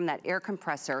you from that air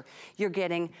compressor, you're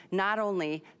getting not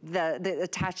only the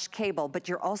attached cable, but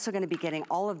you're also gonna be getting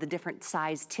all of the different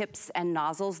size tips and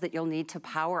nozzles that you'll need to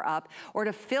power up or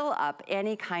to fill up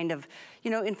any kind of,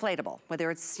 inflatable,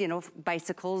 whether it's,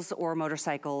 bicycles or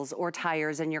motorcycles or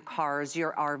tires in your cars,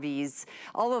 your RVs,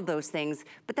 all of those things.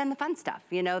 But then the fun stuff,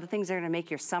 the things that are gonna make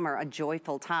your summer a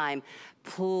joyful time.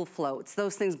 Pool floats,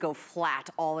 those things go flat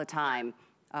all the time.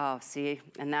 Oh, see,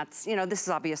 and that's, this is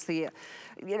obviously,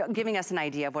 giving us an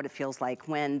idea of what it feels like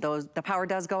when the power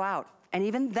does go out. And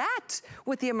even that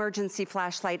with the emergency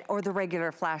flashlight or the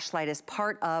regular flashlight is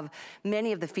part of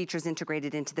many of the features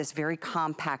integrated into this very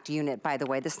compact unit. By the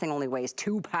way, this thing only weighs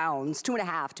 2 pounds,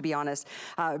 2.5 to be honest,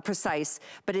 precise,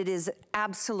 but it is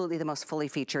absolutely the most fully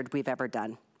featured we've ever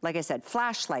done. Like I said,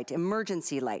 flashlight,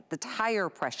 emergency light, the tire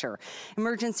pressure,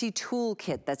 emergency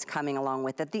toolkit that's coming along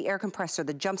with it, the air compressor,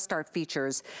 the jump start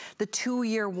features, the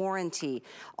 2-year warranty,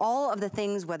 all of the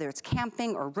things, whether it's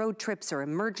camping or road trips or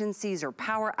emergencies or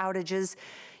power outages,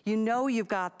 you've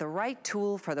got the right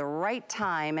tool for the right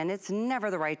time, and it's never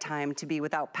the right time to be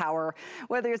without power,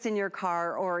 whether it's in your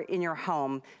car or in your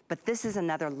home. But this is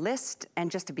another list and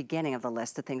just a beginning of the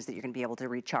list of things that you're gonna be able to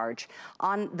recharge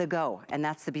on the go, and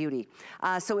that's the beauty.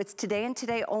 So it's today and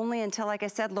today only until, like I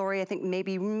said, Lori, I think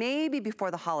maybe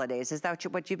before the holidays. Is that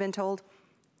what you've been told?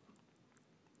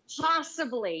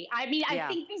 Possibly. I mean, I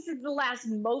think this is the last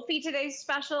Mophie Today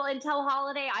special until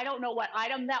holiday. I don't know what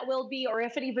item that will be or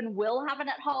if it even will have it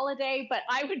at holiday, but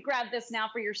I would grab this now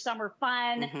for your summer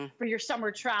fun, for your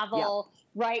summer travel,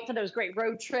 right? For those great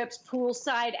road trips,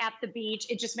 poolside, at the beach.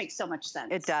 It just makes so much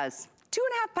sense. It does.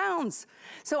 2.5 pounds.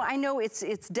 So I know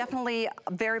it's definitely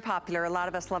very popular. A lot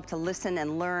of us love to listen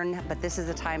and learn, but this is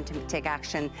a time to take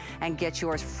action and get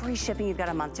yours. Free shipping, you've got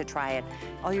a month to try it.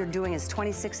 All you're doing is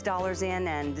 $26 in,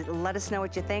 and let us know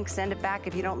what you think. Send it back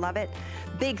if you don't love it.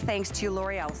 Big thanks to you,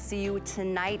 Lori. I'll see you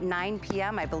tonight, 9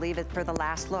 p.m. I believe it's for the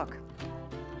last look.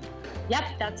 Yep,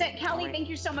 that's it. Kelly, thank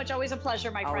you so much. Always a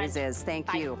pleasure, my friend. Always is.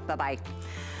 Thank you. Bye-bye.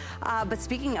 But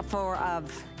speaking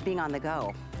of being on the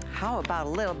go, how about a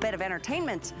little bit of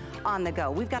entertainment on the go?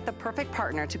 We've got the perfect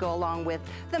partner to go along with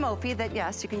the Mophie that,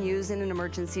 yes, you can use in an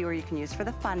emergency or you can use for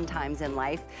the fun times in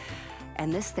life.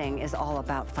 And this thing is all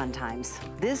about fun times.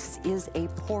 This is a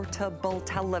portable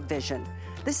television.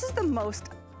 This is the most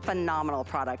phenomenal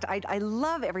product. I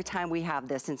love every time we have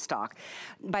this in stock.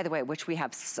 By the way, which we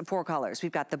have 4 colors.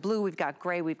 We've got the blue, we've got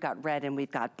gray, we've got red, and we've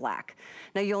got black.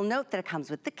 Now you'll note that it comes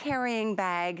with the carrying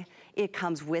bag. It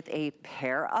comes with a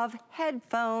pair of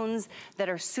headphones that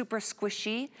are super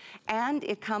squishy, and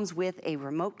it comes with a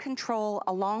remote control.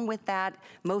 Along with that,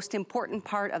 most important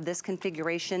part of this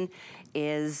configuration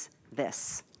is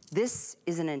this. This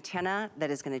is an antenna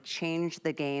that is gonna change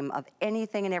the game of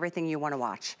anything and everything you wanna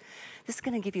watch. This is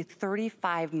gonna give you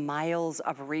 35 miles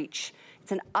of reach.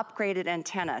 It's an upgraded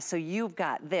antenna, so you've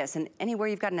got this, and anywhere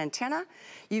you've got an antenna,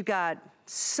 you've got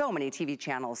so many TV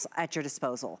channels at your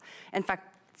disposal. In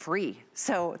fact, free.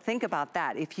 So think about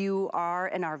that. If you are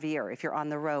an RVer, if you're on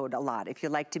the road a lot, if you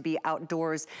like to be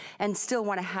outdoors and still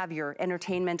want to have your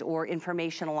entertainment or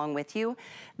information along with you,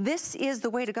 this is the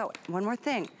way to go. One more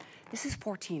thing. This is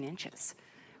 14 inches.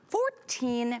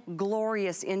 14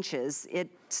 glorious inches. It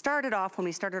started off when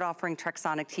we started offering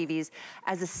Trexonic TVs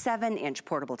as a 7-inch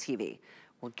portable TV.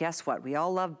 Well, guess what? We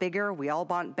all love bigger, we all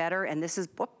want better, and this is,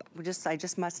 whoop, I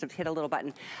just must have hit a little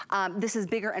button. This is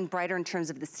bigger and brighter in terms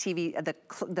of the TV,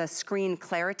 the screen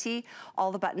clarity.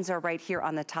 All the buttons are right here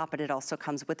on the top, but it also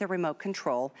comes with a remote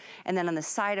control. And then on the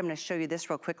side, I'm gonna show you this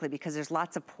real quickly because there's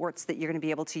lots of ports that you're gonna be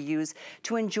able to use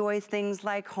to enjoy things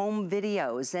like home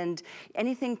videos and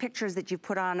anything, pictures that you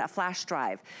put on a flash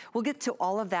drive. We'll get to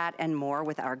all of that and more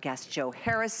with our guest, Joe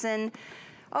Harrison.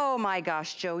 Oh my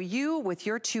gosh, Joe, you with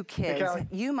your 2 kids,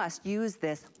 you must use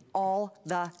this all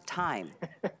the time.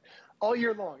 All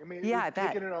year long. I mean, yeah, we're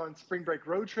taking it on spring break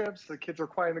road trips. The kids are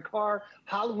quiet in the car.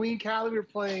 Halloween, Callie, we're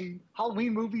playing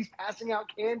Halloween movies, passing out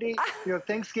candy.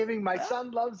 Thanksgiving, my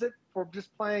son loves it for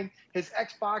just playing his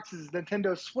Xbox, his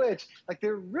Nintendo Switch. Like,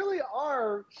 there really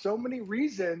are so many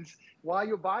reasons why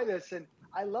you'll buy this. And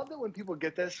I love that when people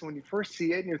get this, when you first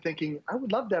see it and you're thinking, I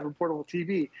would love to have a portable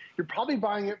TV, you're probably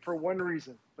buying it for one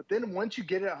reason. But then once you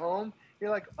get it at home, you're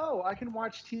like, oh, I can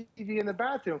watch TV in the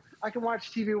bathroom. I can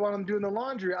watch TV while I'm doing the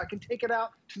laundry. I can take it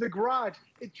out to the garage.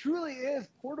 It truly is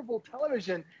portable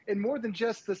television, in more than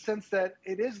just the sense that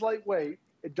it is lightweight.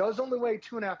 It does only weigh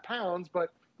 2.5 pounds,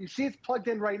 but you see it's plugged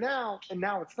in right now, and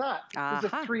now it's not. There's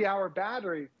a 3-hour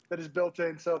battery that is built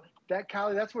in. So that,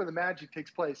 Callie, that's where the magic takes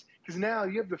place. Because now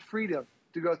you have the freedom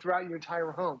to go throughout your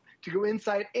entire home, to go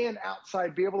inside and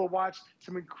outside, be able to watch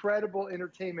some incredible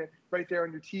entertainment right there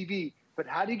on your TV. But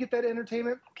how do you get that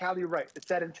entertainment? Callie, you're right. It's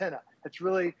that antenna.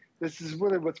 This is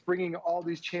really what's bringing all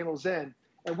these channels in.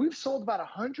 And we've sold about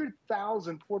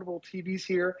 100,000 portable TVs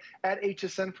here at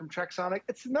HSN from Trexonic.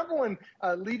 It's the #1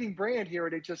 leading brand here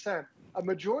at HSN. A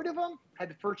majority of them had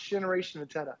the first generation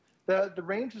antenna. The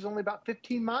range was only about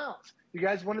 15 miles. You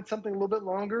guys wanted something a little bit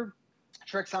longer?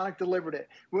 Trexonic delivered it.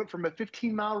 We went from a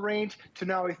 15-mile range to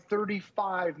now a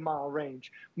 35-mile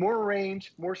range. More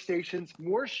range, more stations,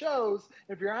 more shows.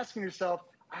 If you're asking yourself,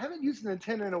 I haven't used an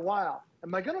antenna in a while.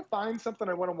 Am I going to find something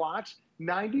I want to watch?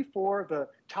 94 of the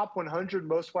top 100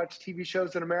 most watched TV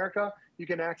shows in America, you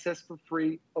can access for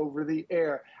free over the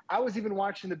air. I was even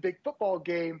watching the big football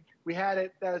game. We had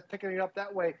it, picking it up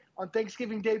that way on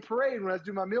Thanksgiving Day parade when I was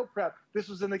doing my meal prep. This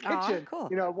was in the kitchen, cool.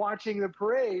 you know, watching the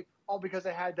parade, all because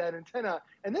I had that antenna.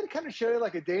 And then kind of show you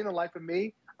like a day in the life of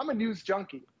me. I'm a news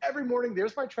junkie. Every morning,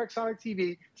 there's my Trexonic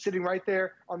TV sitting right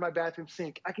there on my bathroom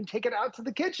sink. I can take it out to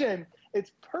the kitchen.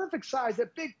 It's perfect size,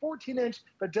 that big 14-inch,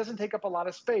 but doesn't take up a lot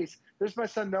of space. There's my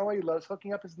son Noah. He loves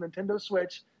hooking up his Nintendo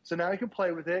Switch, so now he can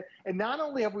play with it. And not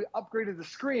only have we upgraded the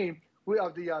screen, we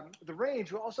have the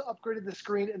range, we also upgraded the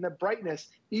screen and the brightness.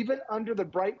 Even under the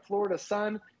bright Florida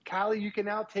sun, Callie, you can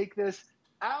now take this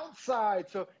outside.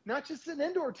 So not just an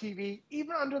indoor TV,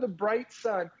 even under the bright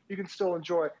sun, you can still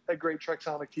enjoy that great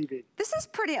Trexonic TV. This is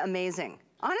pretty amazing,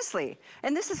 honestly.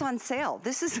 And this is on sale.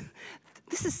 This is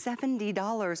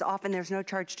 $70 off, and there's no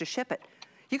charge to ship it.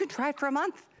 You can try it for a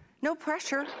month. No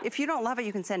pressure. If you don't love it,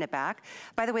 you can send it back.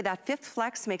 By the way, that 5th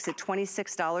flex makes it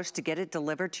 $26 to get it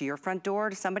delivered to your front door,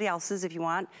 to somebody else's if you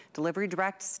want. Delivery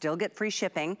direct, still get free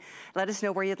shipping. Let us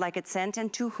know where you'd like it sent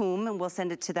and to whom, and we'll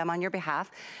send it to them on your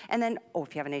behalf. And then,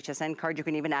 if you have an HSN card, you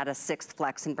can even add a 6th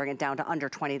flex and bring it down to under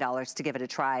 $20 to give it a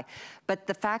try. But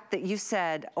the fact that you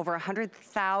said over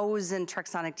 100,000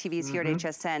 Trexonic TVs here at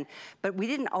HSN, but we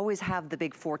didn't always have the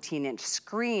big 14-inch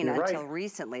screen until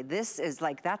recently. This is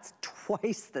like, that's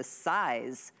twice the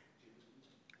size.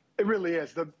 It really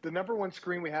is. The #1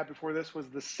 screen we had before this was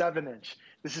the 7-inch.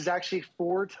 This is actually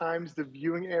 4 times the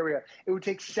viewing area. It would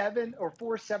take 4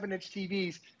 7-inch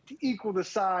TVs to equal the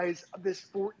size of this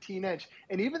 14-inch.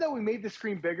 And even though we made the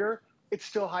screen bigger, it's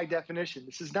still high definition.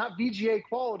 This is not VGA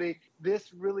quality.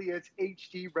 This really is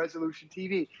HD resolution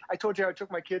TV. I told you I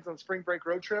took my kids on spring break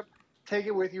road trip. Take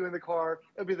it with you in the car.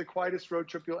 It'll be the quietest road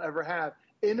trip you'll ever have.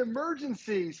 In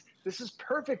emergencies, this is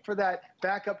perfect for that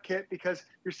backup kit because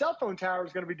your cell phone tower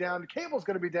is going to be down, the cable's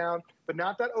going to be down, but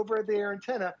not that over-the-air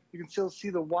antenna. You can still see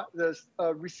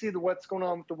what's going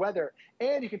on with the weather,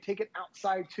 and you can take it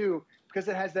outside too because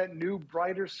it has that new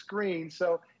brighter screen.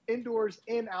 So indoors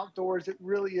and outdoors, it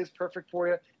really is perfect for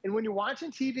you. And when you're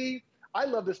watching TV, I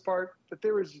love this part that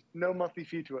there is no monthly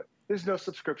fee to it. There's no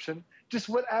subscription. Just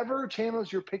whatever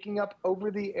channels you're picking up over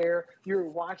the air, you're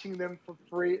watching them for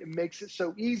free. It makes it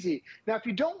so easy. Now, if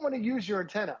you don't want to use your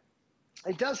antenna,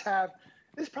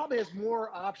 this probably has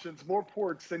more options, more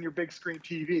ports than your big screen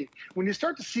TV. When you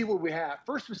start to see what we have,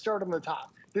 first we start on the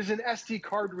top. There's an SD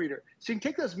card reader. So you can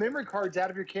take those memory cards out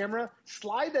of your camera,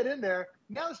 slide that in there.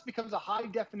 Now this becomes a high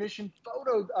definition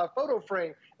photo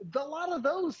frame. A lot of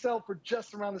those sell for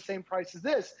just around the same price as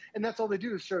this, and that's all they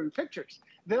do is show you pictures.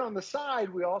 Then on the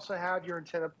side, we also have your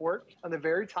antenna port on the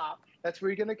very top. That's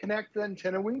where you're going to connect the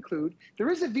antenna we include.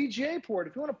 There is a VGA port.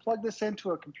 If you want to plug this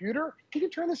into a computer, you can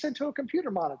turn this into a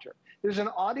computer monitor. There's an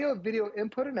audio video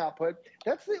input and output.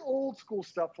 That's the old school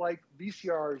stuff like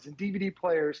VCRs and DVD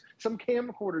players. Some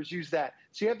camcorders use that.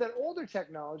 So you have that older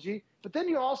technology, but then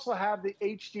you also have the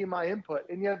HDMI input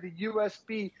and you have the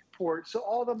USB port. So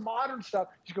all the modern stuff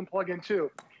you can plug in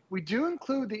too. We do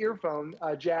include the earphone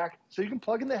jack, so you can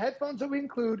plug in the headphones that we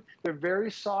include. They're very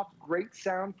soft, great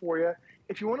sound for you.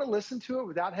 If you want to listen to it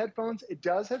without headphones, it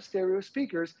does have stereo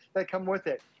speakers that come with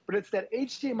it. But it's that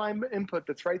HDMI input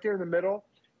that's right there in the middle.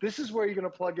 This is where you're going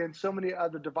to plug in so many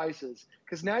other devices.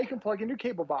 Because now you can plug in your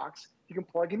cable box. You can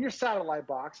plug in your satellite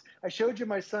box. I showed you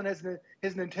my son has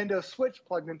his Nintendo Switch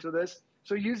plugged into this.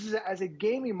 So he uses it as a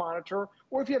gaming monitor,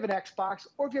 or if you have an Xbox,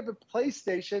 or if you have a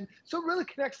PlayStation. So it really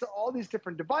connects to all these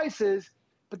different devices.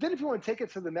 But then if you want to take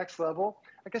it to the next level,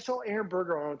 like I saw Aaron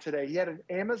Berger on today, he had an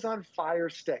Amazon Fire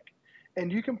Stick.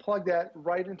 And you can plug that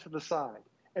right into the side.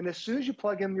 And as soon as you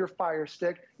plug in your Fire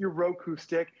Stick, your Roku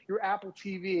stick, your Apple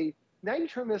TV, now you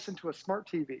turn this into a smart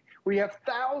TV where you have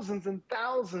thousands and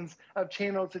thousands of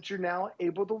channels that you're now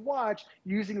able to watch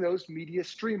using those media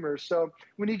streamers. So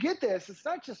when you get this, it's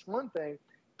not just one thing.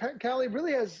 Callie,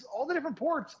 really has all the different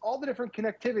ports, all the different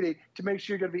connectivity to make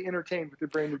sure you're going to be entertained with your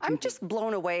brand new TV. I'm just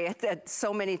blown away at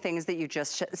so many things that you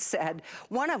just said.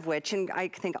 One of which, and I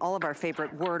think all of our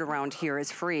favorite word around here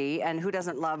is free, and who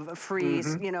doesn't love free,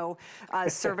 you know,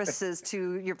 services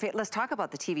to your. Let's talk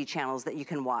about the TV channels that you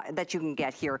can watch, that you can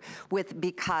get here with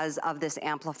because of this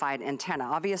amplified antenna.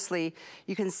 Obviously,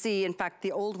 you can see. In fact,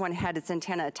 the old one had its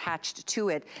antenna attached to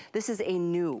it. This is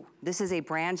a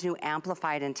brand new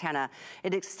amplified antenna.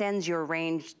 It extends your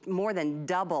range more than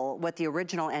double what the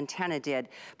original antenna did.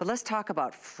 But let's talk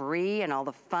about free and all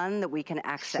the fun that we can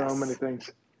access. So many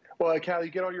things. Well, Callie,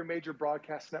 you get all your major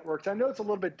broadcast networks. I know it's a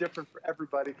little bit different for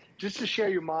everybody. Just to share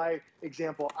you my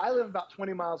example, I live about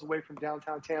 20 miles away from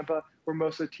downtown Tampa, where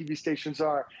most of the TV stations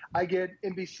are. I get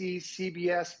NBC,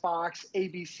 CBS, Fox,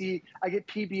 ABC. I get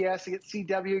PBS. I get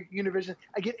CW, Univision.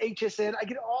 I get HSN. I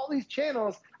get all these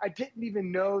channels I didn't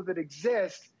even know that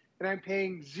exist, and I'm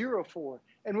paying zero for.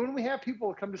 And when we have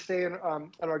people come to stay in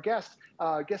our guest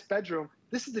bedroom,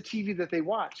 this is the TV that they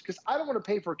watch, because I don't want to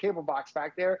pay for a cable box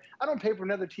back there. I don't pay for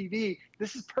another TV.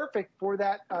 This is perfect for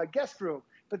that guest room.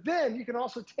 But then you can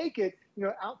also take it, you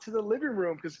know, out to the living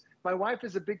room, because my wife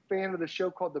is a big fan of the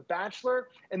show called The Bachelor,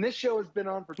 and this show has been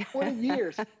on for 20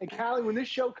 years. And Callie, when this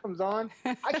show comes on,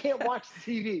 I can't watch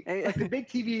the TV. Like the big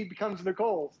TV becomes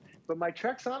Nicole's. But my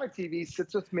Trexonic TV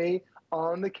sits with me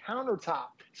on the countertop.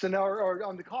 So now, or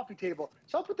on the coffee table.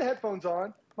 So I'll put the headphones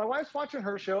on. My wife's watching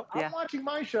her show. I'm watching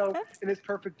my show, and it's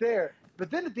perfect there.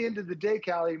 But then at the end of the day,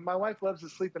 Callie, my wife loves to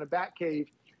sleep in a bat cave.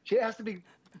 She has to be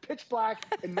pitch black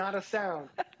and not a sound.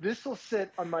 This will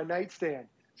sit on my nightstand.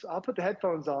 So I'll put the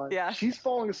headphones on. She's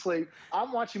falling asleep.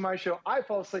 I'm watching my show. I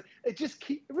fall asleep. It just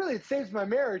it saves my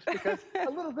marriage, because a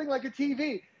little thing like a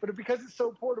TV, but because it's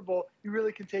so portable, you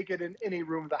really can take it in any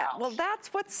room of the house. Well, that's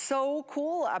what's so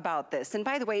cool about this. And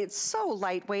by the way, it's so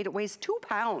lightweight. It weighs 2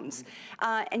 pounds.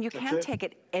 And you can take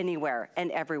it anywhere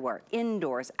and everywhere,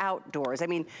 indoors, outdoors. I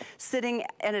mean, sitting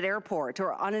at an airport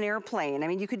or on an airplane. I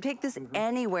mean, you could take this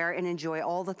anywhere and enjoy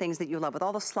all the things that you love, with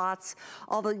all the slots,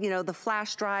 all the, you know, the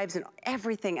flash drives and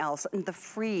everything else, and the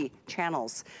free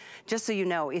channels. Just so you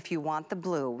know, if you want the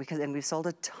blue, and we've sold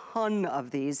a ton of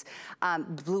these,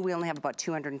 blue we only have about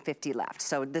 250 left.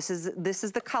 So this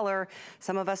is the color.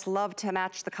 Some of us love to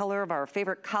match the color of our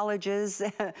favorite colleges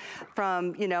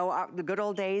from, you know, the good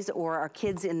old days, or our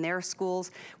kids in their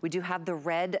schools. We do have the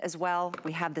red as well.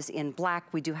 We have this in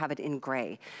black. We do have it in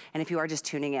gray. And if you are just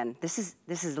tuning in, this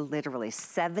is literally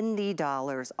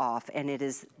 $70 off, and it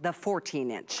is the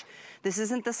 14-inch. This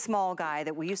isn't the small guy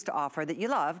that we used to offer that you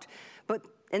loved,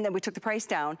 and then we took the price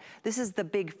down. This is the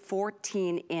big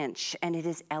 14-inch, and it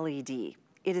is LED.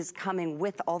 It is coming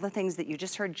with all the things that you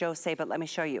just heard Joe say, but let me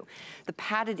show you. The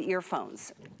padded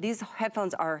earphones. These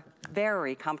headphones are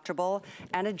very comfortable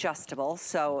and adjustable,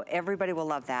 so everybody will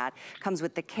love that. Comes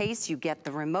with the case, you get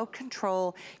the remote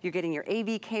control, you're getting your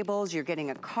AV cables, you're getting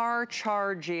a car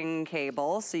charging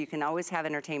cable, so you can always have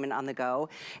entertainment on the go,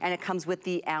 and it comes with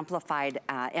the amplified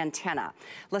antenna.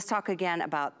 Let's talk again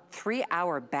about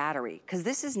 3-hour battery, because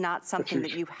this is not something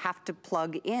that you have to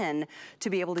plug in to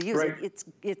be able to use it.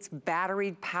 It's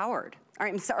battery powered. All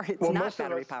right, I'm sorry, it's not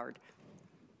battery powered.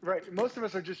 Right, most of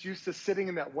us are just used to sitting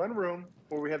in that one room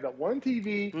where we have that one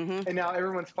TV, and now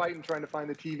everyone's fighting trying to find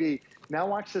the TV. Now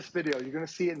watch this video. You're going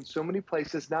to see it in so many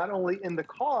places, not only in the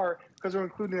car, because we're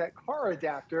including that car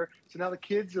adapter, so now the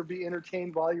kids will be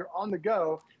entertained while you're on the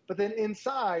go, but then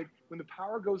inside, when the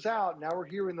power goes out, now we're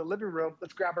here in the living room,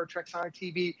 let's grab our Trexonic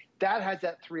TV. That has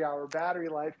that 3-hour battery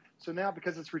life. So now,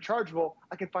 because it's rechargeable,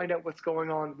 I can find out what's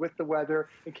going on with the weather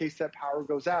in case that power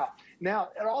goes out. Now,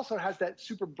 it also has that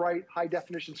super bright,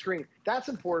 high-definition screen. That's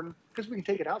important because we can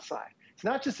take it outside. It's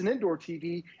not just an indoor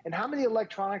TV. And how many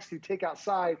electronics do you take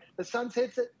outside? The sun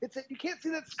hits it, you can't see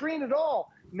that screen at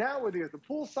all. Now, whether you're at the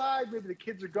poolside, maybe the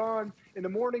kids are gone. In the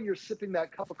morning, you're sipping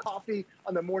that cup of coffee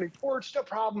on the morning porch, no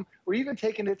problem. Or even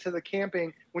taking it to the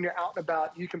camping when you're out and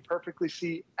about, you can perfectly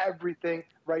see everything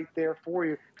right there for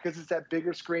you, because it's that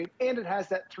bigger screen and it has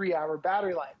that 3-hour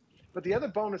battery life. But the other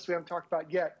bonus we haven't talked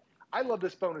about yet, I love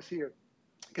this bonus here,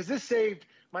 because this saved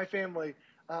my family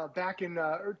back in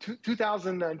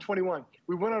 2021.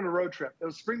 We went on a road trip. It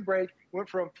was spring break. We went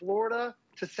from Florida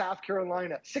to South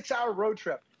Carolina, 6-hour road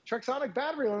trip. Trexonic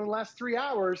battery only lasts 3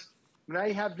 hours. Now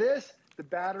you have this, the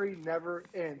battery never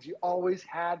ends. You always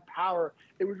had power.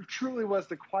 It truly was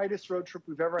the quietest road trip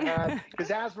we've ever had, because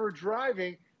as we're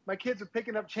driving, my kids are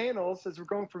picking up channels as we're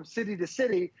going from city to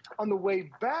city. On the way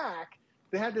back,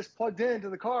 they had this plugged into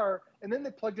the car, and then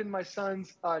they plugged in my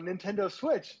son's Nintendo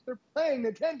Switch. They're playing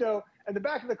Nintendo in the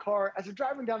back of the car as they're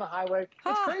driving down the highway.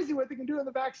 It's crazy what they can do in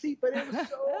the back seat, but it was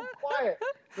so quiet.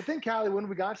 But then, Callie, when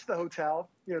we got to the hotel,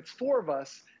 you know, it's 4 of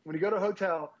us. When you go to a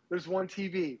hotel, there's 1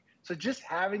 TV. So just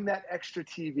having that extra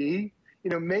TV, you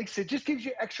know, just gives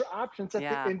you extra options at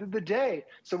the end of the day.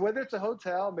 So whether it's a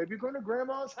hotel, maybe you're going to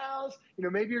grandma's house, you know,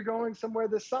 maybe you're going somewhere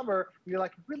this summer, and you're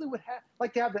like, I really would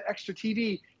like to have the extra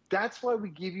TV. That's why we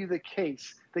give you the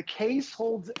case. The case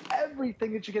holds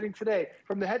everything that you're getting today,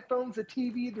 from the headphones, the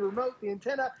TV, the remote, the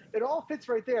antenna. It all fits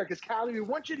right there, because Callie, we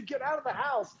want you to get out of the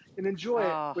house and enjoy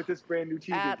it with this brand new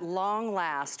TV. At long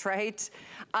last, right?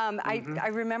 I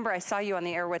remember I saw you on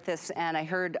the air with this, and I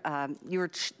heard you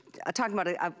were talking about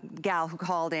a gal who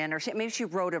called in, or maybe she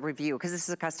wrote a review, because this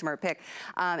is a customer pick,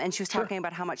 and she was talking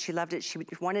about how much she loved it. She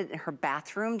wanted it in her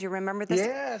bathroom. Do you remember this?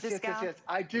 Yes, yes,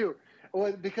 I do.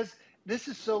 Well, because this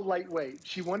is so lightweight.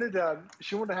 She wanted to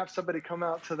have somebody come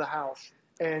out to the house,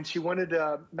 and she wanted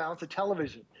to mount a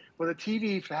television. Well, the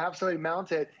TV, to have somebody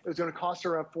mount it, it was going to cost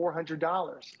her around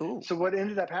 $400. So what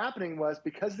ended up happening was,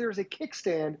 because there's a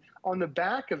kickstand on the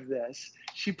back of this,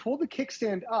 she pulled the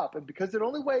kickstand up, and because it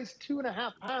only weighs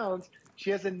 2.5 pounds, she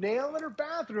has a nail in her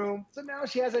bathroom. So now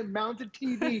she has a mounted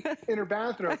TV in her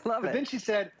bathroom. I love it. Then she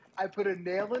said, I put a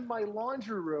nail in my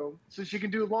laundry room so she can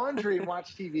do laundry and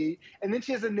watch TV. And then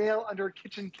she has a nail under her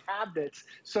kitchen cabinets.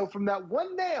 So from that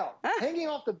one nail hanging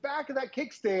off the back of that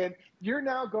kickstand, you're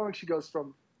now going, she goes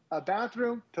from a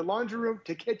bathroom to laundry room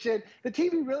to kitchen. The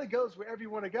TV really goes wherever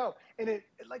you want to go. And it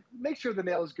like, make sure the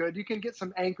nail is good. You can get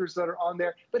some anchors that are on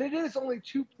there, but it is only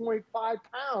 2.5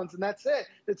 pounds, and that's it.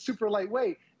 It's super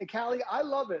lightweight. And Callie, I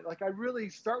love it. Like, I really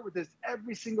start with this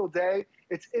every single day.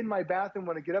 It's in my bathroom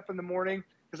when I get up in the morning,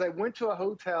 because I went to a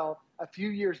hotel a few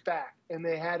years back, and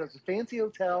it was a fancy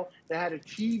hotel. They had a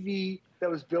TV that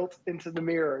was built into the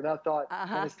mirror. And I thought,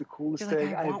 that is the coolest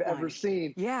thing I've ever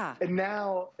seen. Yeah. And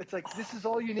now it's like, this is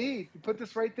all you need. You put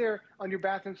this right there on your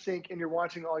bathroom sink, and you're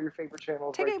watching all your favorite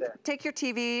channels right there. Take your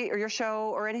TV or your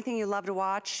show or anything you love to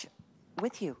watch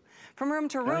with you. From room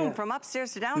to room, from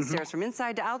upstairs to downstairs, from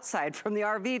inside to outside, from the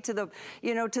RV to the,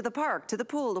 to the park, to the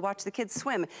pool, to watch the kids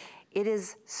swim. It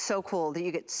is so cool that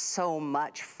you get so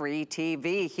much free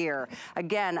TV here.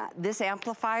 Again, this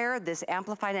amplifier, this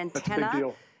amplified antenna. That's a big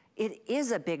deal. It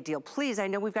is a big deal. Please, I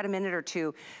know we've got a minute or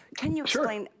two. Can you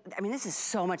explain? I mean, this is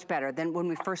so much better than when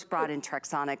we first brought in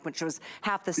Trexonic, which was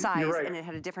half the size, and it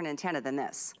had a different antenna than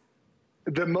this.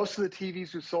 Most of the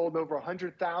TVs we've sold, over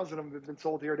 100,000 of them have been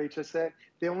sold here at HSN.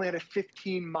 They only had a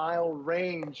 15-mile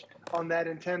range on that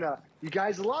antenna. You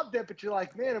guys loved it, but you're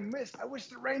like, man, I wish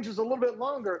the range was a little bit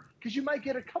longer, because you might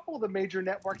get a couple of the major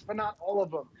networks, but not all of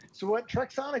them. So what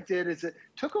Trexonic did is it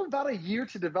took them about a year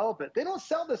to develop it. They don't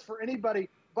sell this for anybody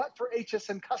but for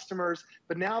HSN customers,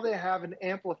 but now they have an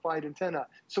amplified antenna.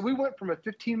 So we went from a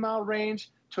 15-mile range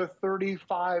to a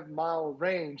 35-mile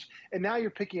range, and now you're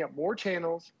picking up more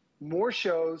channels, more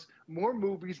shows, more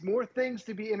movies, more things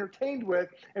to be entertained with.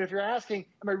 And if you're asking,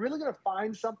 am I really going to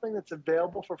find something that's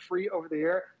available for free over the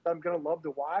air that I'm going to love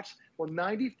to watch? Well,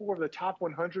 94 of the top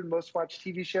 100 most watched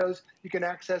TV shows you can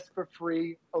access for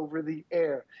free over the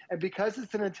air. And because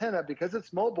it's an antenna, because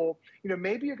it's mobile,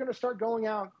 maybe you're going to start going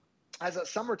out as a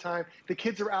summertime, the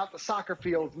kids are out the soccer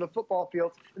fields and the football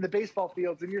fields and the baseball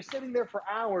fields, and you're sitting there for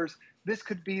hours. This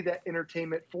could be that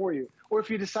entertainment for you. Or if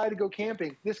you decide to go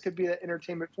camping, this could be that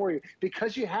entertainment for you.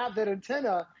 Because you have that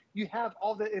antenna, you have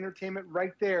all the entertainment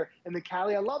right there. And the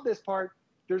Callie, I love this part.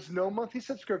 There's no monthly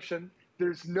subscription.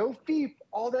 There's no fee.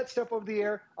 All that stuff over the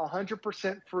air,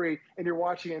 100% free, and you're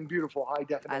watching it in beautiful high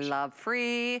definition. I love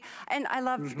free, and I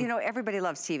love, everybody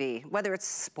loves TV, whether it's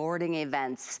sporting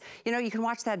events. You can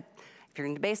watch that. If you're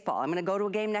into baseball, I'm gonna go to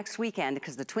a game next weekend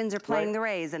because the Twins are playing the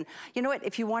Rays. And you know what,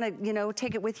 if you wanna,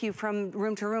 take it with you from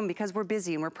room to room because we're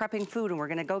busy and we're prepping food and we're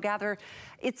gonna go gather,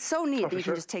 it's so neat that you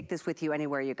can just take this with you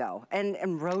anywhere you go.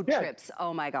 And road trips,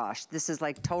 oh my gosh, this is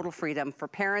like total freedom for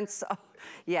parents. Oh,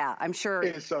 yeah, I'm sure.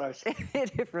 It is so nice.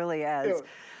 It really is.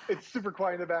 It's super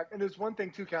quiet in the back. And there's one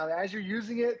thing too, Callie, as you're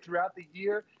using it throughout the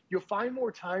year, you'll find more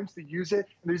times to use it.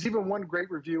 And there's even one great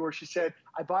review where she said,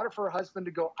 I bought it for her husband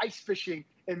to go ice fishing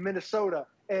in Minnesota.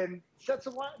 And that's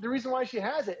the reason why she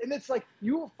has it. And it's like,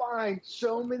 you will find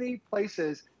so many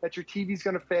places that your TV's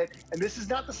gonna fit. And this is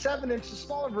not the 7-inch, the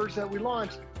smaller version that we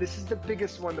launched. This is the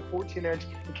biggest one, the 14-inch.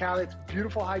 And Callie, it's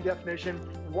beautiful high definition,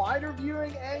 wider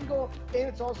viewing angle, and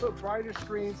it's also a brighter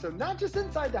screen. So not just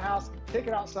inside the house, take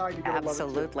it outside, you're gonna love it too.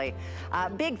 Absolutely.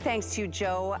 Big thanks to you,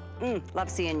 Joe. Love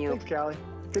seeing you. Thanks, Callie.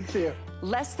 Good to see you.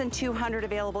 Less than 200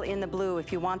 available in the blue.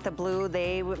 If you want the blue,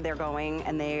 they're going,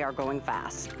 and they are going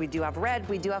fast. We do have red,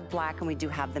 we do have black, and we do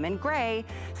have them in gray.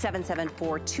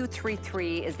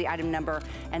 774233 is the item number,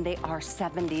 and they are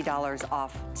 $70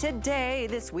 off today,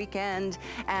 this weekend.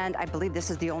 And I believe this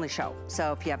is the only show.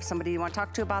 So if you have somebody you want to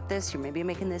talk to about this, you're maybe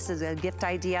making this as a gift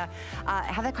idea,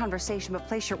 have that conversation, but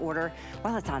place your order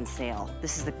while it's on sale.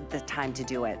 This is the time to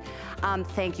do it.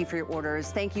 Thank you for your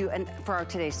orders. Thank you, and for our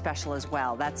today's special as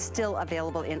well. That's still available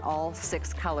in all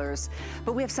 6 colors.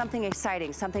 But we have something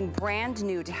exciting, something brand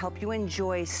new to help you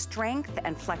enjoy strength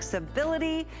and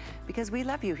flexibility, because we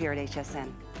love you here at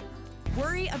HSN.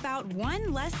 Worry about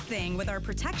one less thing with our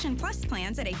Protection Plus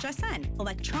plans at HSN.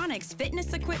 Electronics,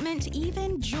 fitness equipment,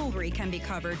 even jewelry can be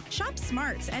covered. Shop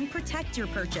smart and protect your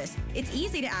purchase. It's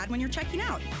easy to add when you're checking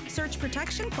out. Search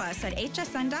Protection Plus at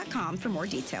hsn.com for more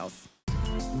details.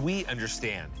 We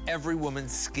understand every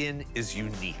woman's skin is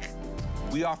unique.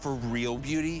 We offer real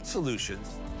beauty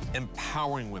solutions,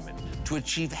 empowering women to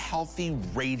achieve healthy,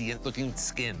 radiant-looking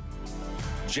skin.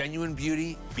 Genuine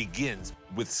beauty begins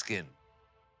with skin.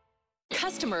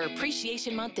 Customer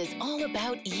Appreciation Month is all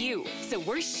about you, so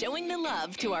we're showing the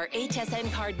love to our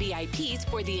HSN Card VIPs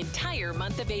for the entire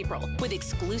month of April with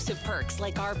exclusive perks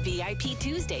like our VIP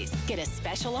Tuesdays. Get a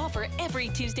special offer every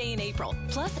Tuesday in April,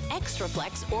 plus extra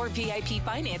flex or VIP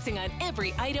financing on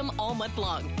every item all month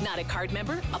long. Not a card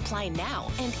member? Apply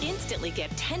now and instantly get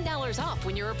 $10 off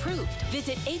when you're approved.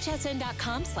 Visit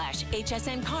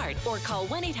hsn.com/HSN Card or call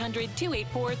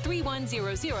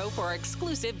 1-800-284-3100 for our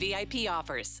exclusive VIP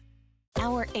offers.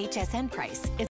 Our HSN price is